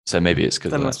 So maybe it's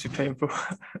because that must be painful.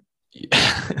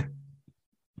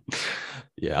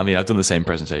 Yeah, I mean, I've done the same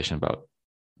presentation about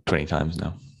 20 times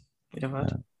now. Yeah,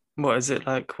 man. What is it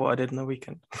like? What I did in the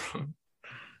weekend?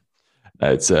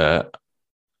 It's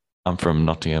I'm from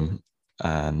Nottingham,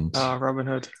 and Robin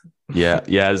Hood. yeah,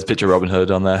 there's a picture of Robin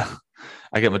Hood on there.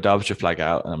 I get my Derbyshire flag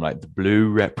out, and I'm like, the blue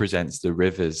represents the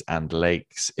rivers and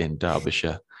lakes in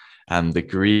Derbyshire, and the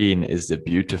green is the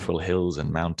beautiful hills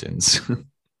and mountains.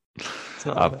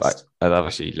 I've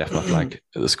actually left my flag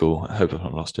at the school. I hope I've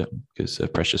not lost it because it's a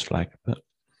precious flag.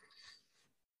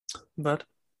 But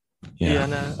yeah,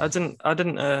 no, I didn't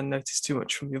notice too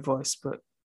much from your voice, but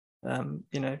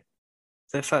the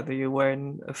fact that you're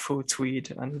wearing a full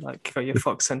tweed and like got your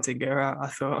fox hunting gear out, I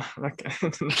thought okay.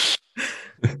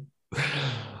 I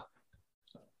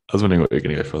was wondering what you were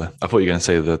going to go for there. I thought you were going to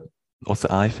say what's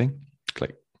the eye thing?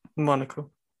 Like monocle,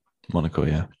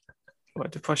 yeah.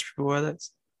 What do posh people wear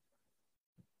those?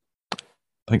 I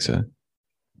think so.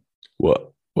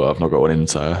 What? Well, I've not got one in,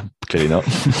 so clearly not.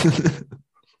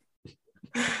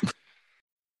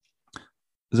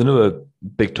 There's another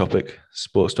big topic,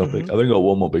 sports topic. I've only got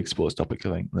one more big sports topic,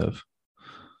 I think,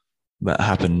 that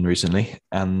happened recently,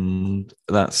 and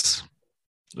that's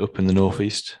up in the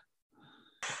northeast.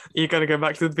 You got to go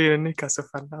back to being a Newcastle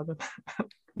fan now, then.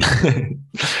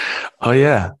 Oh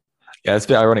yeah, it's a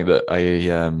bit ironic that I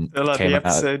came the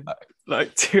episode.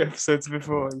 Like 2 episodes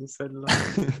before, you said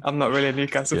like, I'm not really a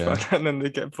Newcastle fan, and then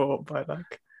they get bought by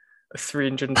like a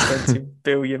 320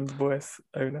 billion worth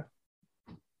owner.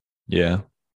 Yeah.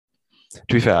 To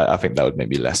be fair, I think that would make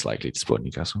me less likely to support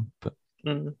Newcastle. But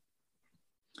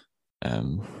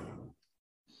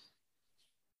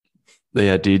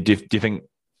yeah, do you think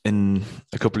in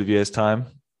a couple of years' time,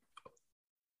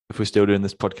 if we're still doing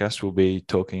this podcast, we'll be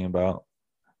talking about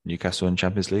Newcastle and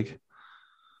Champions League?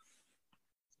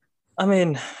 I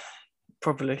mean,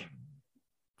 probably,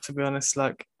 to be honest,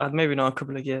 like maybe not a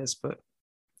couple of years, but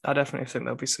I definitely think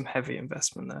there'll be some heavy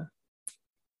investment there.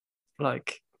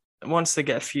 Like once they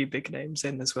get a few big names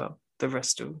in as well, the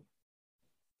rest will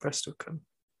come.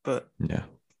 But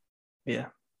yeah,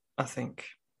 I think,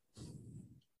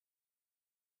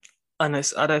 and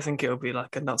I don't think it'll be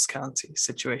like a Notts County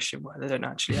situation where they don't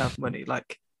actually have money.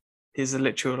 Like he's a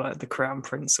literal like the crown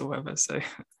prince or whatever. So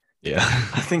yeah,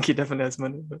 I think he definitely has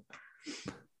money. But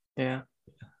yeah,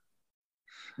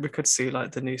 we could see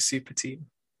like the new super team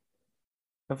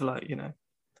of like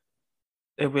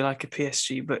it'll be like a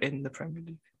PSG but in the Premier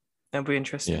League. It'll be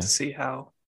interesting to see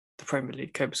how the Premier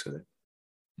League copes with it.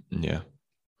 Yeah,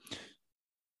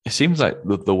 it seems like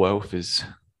the wealth is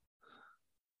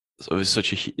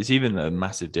it's even a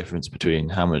massive difference between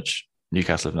how much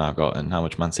Newcastle have now got and how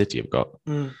much Man City have got.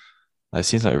 It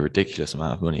seems like a ridiculous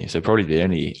amount of money. So probably the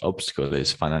only obstacle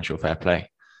is financial fair play.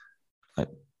 Like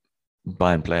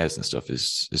buying players and stuff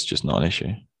is just not an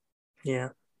issue. Yeah,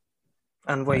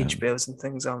 and wage bills and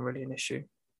things aren't really an issue.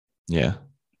 Yeah.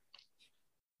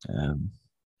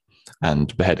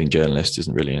 And beheading journalists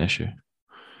isn't really an issue.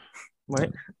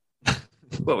 Right.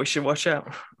 Well, we should watch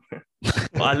out.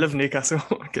 Well, I love Newcastle.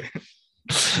 Okay.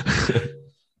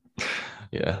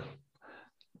 Yeah.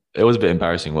 It was a bit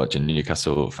embarrassing watching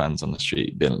Newcastle fans on the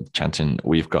street being chanting,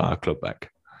 "We've got our club back."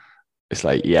 It's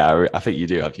like, yeah, I think you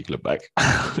do have your club back.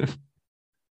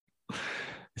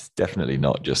 It's definitely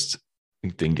not just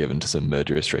been given to some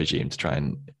murderous regime to try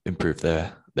and improve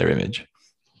their image.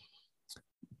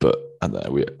 But I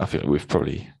feel like we've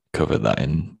probably covered that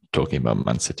in talking about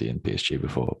Man City and PSG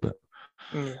before. But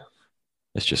Yeah.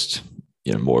 it's just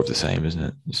more of the same, isn't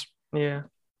it? Yeah.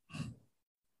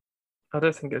 I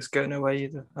don't think it's going away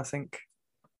either. I think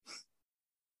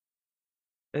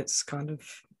it's kind of,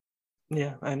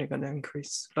 only going to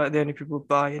increase. Like the only people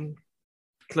buying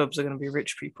clubs are going to be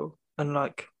rich people. And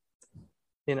like,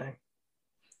 the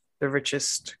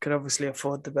richest can obviously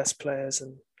afford the best players,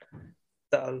 and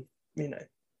that'll,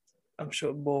 I'm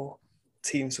sure more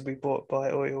teams will be bought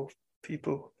by oil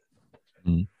people.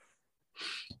 Mm.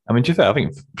 I mean, to be fair, I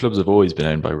think clubs have always been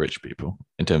owned by rich people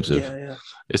in terms of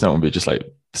it's not going to be just like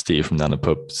Steve from down the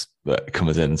pubs that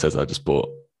comes in and says, "I just bought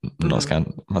Notts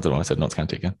County." I don't know why I said Notts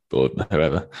County again, or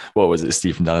whoever. What was it?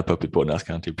 Steve from down the pub who bought Notts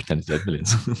County, pretended to have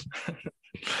millions.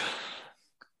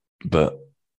 But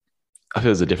I feel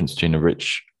there's a difference between a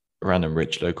random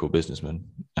rich local businessman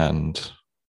and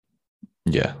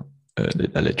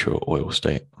a literal oil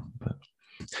state.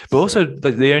 But also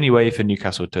the only way for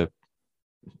Newcastle to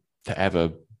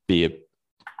ever be a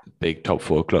big top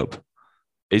four club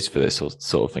is for this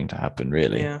sort of thing to happen,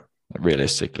 really,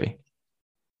 realistically.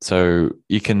 So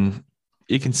you can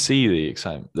see the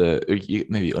excitement, you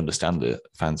maybe understand the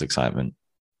fans' excitement,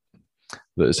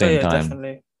 but at the same time,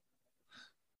 definitely.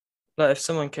 Like if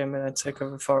someone came in and took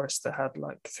over Forest that had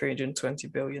like 320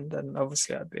 billion, then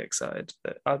obviously I'd be excited.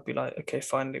 I'd be like, okay,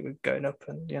 finally we're going up,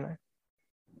 and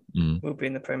we'll be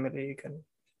in the Premier League. And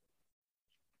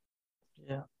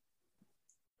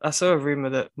I saw a rumor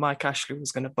that Mike Ashley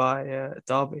was going to buy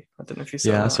Derby. I don't know if you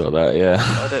saw that. I saw that. Yeah,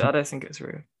 I don't think it's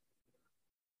real.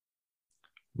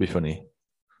 Be funny.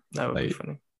 That would be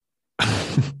funny.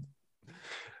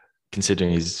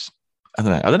 Considering I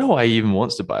don't know why he even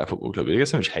wants to buy a football club. He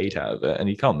gets so much hate out of it, and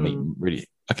he can't make really.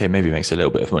 Okay, maybe he makes a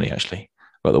little bit of money actually,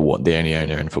 but the only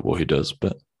owner in football who does.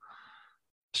 But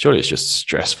surely it's just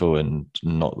stressful and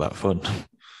not that fun.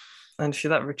 And if you're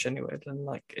that rich anyway, then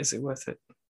like, is it worth it?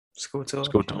 School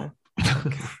tour.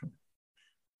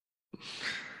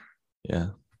 Yeah.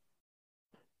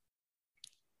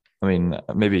 I mean,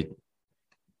 maybe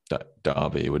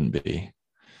Derby wouldn't be.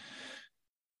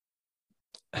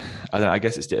 I don't know, I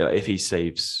guess it's if he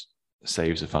saves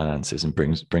the finances and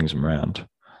brings them around,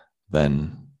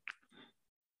 then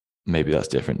maybe that's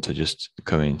different to just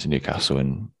coming to Newcastle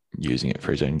and using it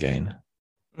for his own gain.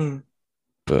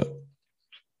 But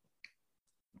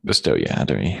still, I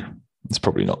don't know. It's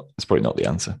probably not the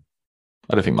answer.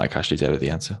 I don't think Mike Ashley's ever the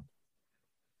answer.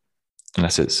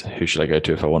 Unless it's who should I go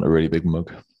to if I want a really big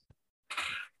mug?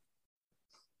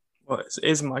 What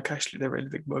is Mike Ashley the really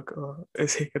big mug, or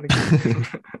is he going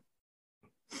to?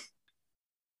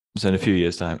 So in a few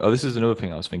years' time. Oh, this is another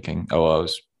thing I was thinking. I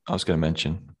was going to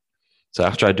mention. So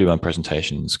after I do my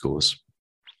presentation in schools,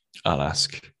 I'll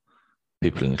ask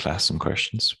people in the class some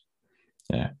questions.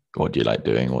 Yeah, what do you like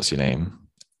doing? What's your name?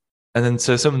 And then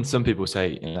so some people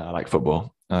say, I like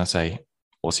football, and I say,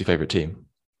 what's your favorite team?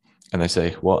 And they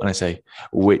say, what? And I say,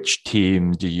 which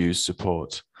team do you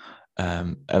support?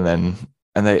 And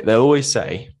they always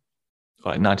say,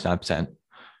 like 99%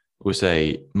 will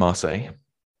say Marseille,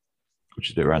 which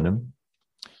is a bit random.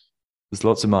 There's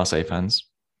lots of Marseille fans,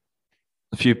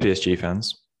 a few PSG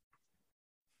fans.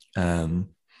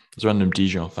 There's a random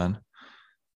Dijon fan.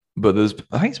 But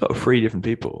I think it's about 3 different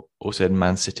people all said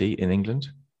Man City in England.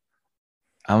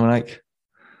 I'm like,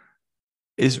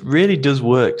 it really does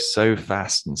work so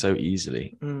fast and so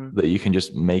easily that you can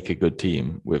just make a good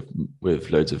team with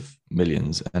loads of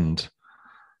millions and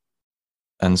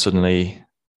suddenly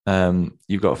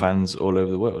you've got fans all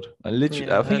over the world. I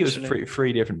think it was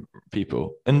 3 different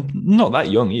people, and not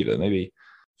that young either, maybe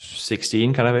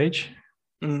 16 kind of age.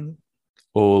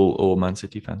 All Man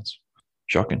City fans.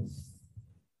 Shocking.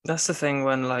 That's the thing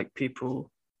when like people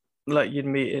like you'd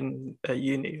meet in a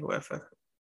uni or whatever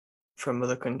from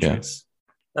other countries.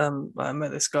 I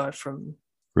met this guy from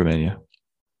Romania.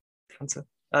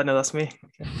 No, that's me.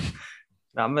 Okay.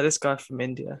 I met this guy from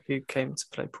India who came to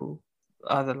play pool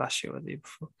either last year or the year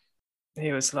before.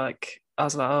 He was like, I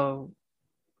was like, oh,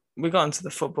 we got into the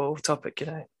football topic,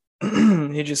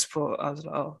 He just thought, I was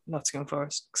like, oh, Nottingham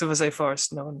Forest. Because if I say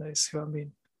Forest, no one knows who I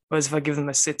mean. Whereas if I give them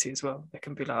a city as well, they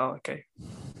can be like, oh, okay.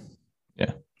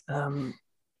 Yeah. And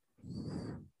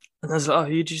I was like, oh,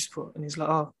 who do you support? And he's like,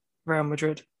 oh, Real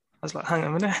Madrid. I was like, hang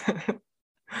on a minute.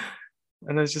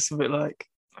 And I was just a bit like,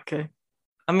 okay.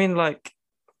 I mean, like,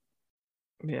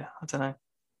 yeah, I don't know.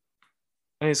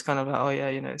 And it's kind of like, oh yeah,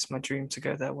 it's my dream to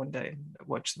go there one day and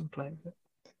watch them play,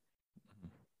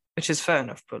 which is fair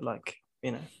enough. But like,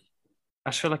 I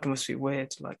just feel like it must be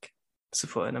weird, like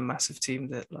supporting a massive team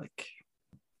that like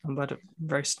I'm about to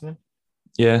roast them.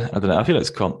 Yeah, I don't know. I feel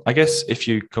it's I guess if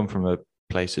you come from a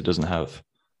place that doesn't have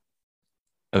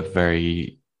a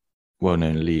very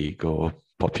well-known league or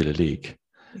popular league,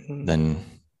 then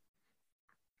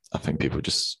I think people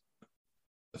just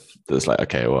there's like,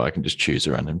 okay, well, I can just choose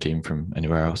a random team from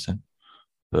anywhere else then.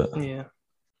 But yeah,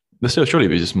 still, surely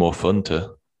it'd be just more fun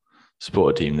to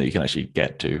support a team that you can actually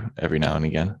get to every now and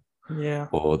again. Yeah.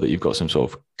 Or that you've got some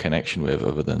sort of connection with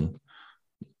other than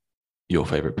your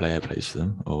favorite player plays for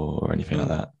them or anything like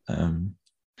that. I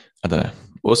don't know.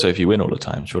 Also, if you win all the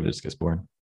time, surely it just gets boring.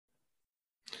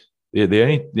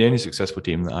 The only successful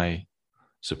team that I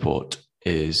support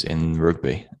is in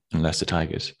rugby, and Leicester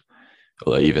Tigers.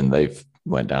 Although even they've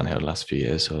went downhill the last few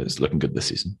years, so it's looking good this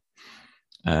season.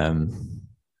 And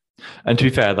to be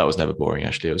fair, that was never boring.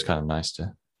 Actually, it was kind of nice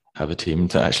to have a team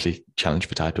to actually challenge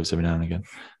for titles every now and again.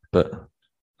 But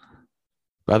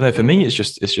I don't know. For me, it's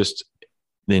just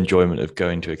the enjoyment of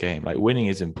going to a game. Like winning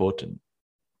is important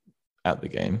at the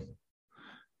game,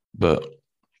 but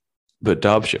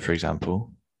Derbyshire, for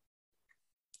example,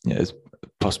 is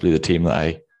possibly the team that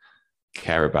I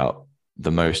care about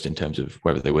the most in terms of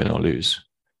whether they win or lose,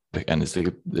 and it's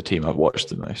the team I've watched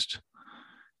the most.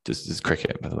 This is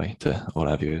cricket, by the way, to all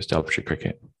our viewers, Derbyshire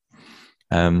cricket.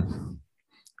 And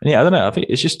yeah, I don't know. I think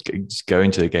it's just going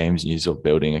to the games and you sort of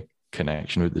building a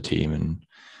connection with the team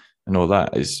and all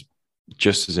that is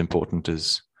just as important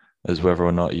as whether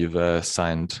or not you've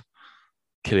signed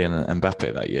Kylian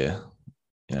Mbappe that year.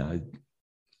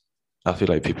 I feel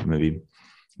like people maybe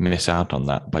miss out on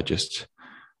that by just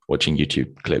watching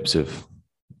YouTube clips of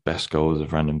best goals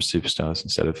of random superstars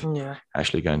instead of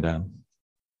actually going down.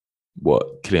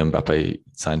 What Kylian Mbappe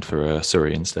signed for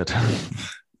Surrey instead.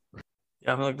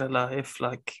 Yeah, I'm not gonna lie. If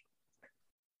like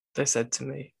they said to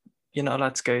me, you're not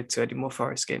allowed to go to any more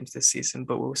Forest games this season,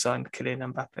 but we'll sign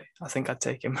Kylian Mbappe, I think I'd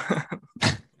take him.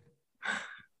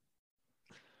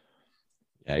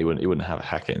 Yeah, he wouldn't have a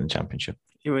Hackett in the Championship.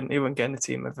 He wouldn't get in the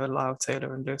team with Lyle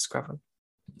Taylor and Lewis Craven.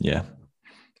 Yeah,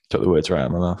 took the words right out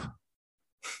of my mouth.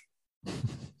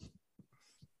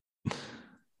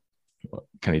 What,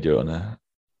 can he do it on a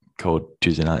cold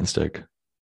Tuesday night in Stoke?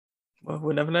 Well,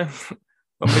 we'll never know.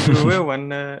 Well, maybe we will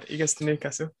when he gets to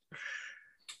Newcastle.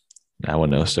 I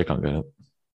won't know. Stoke can't go up.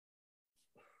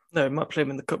 No, might play him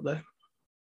in the cup though.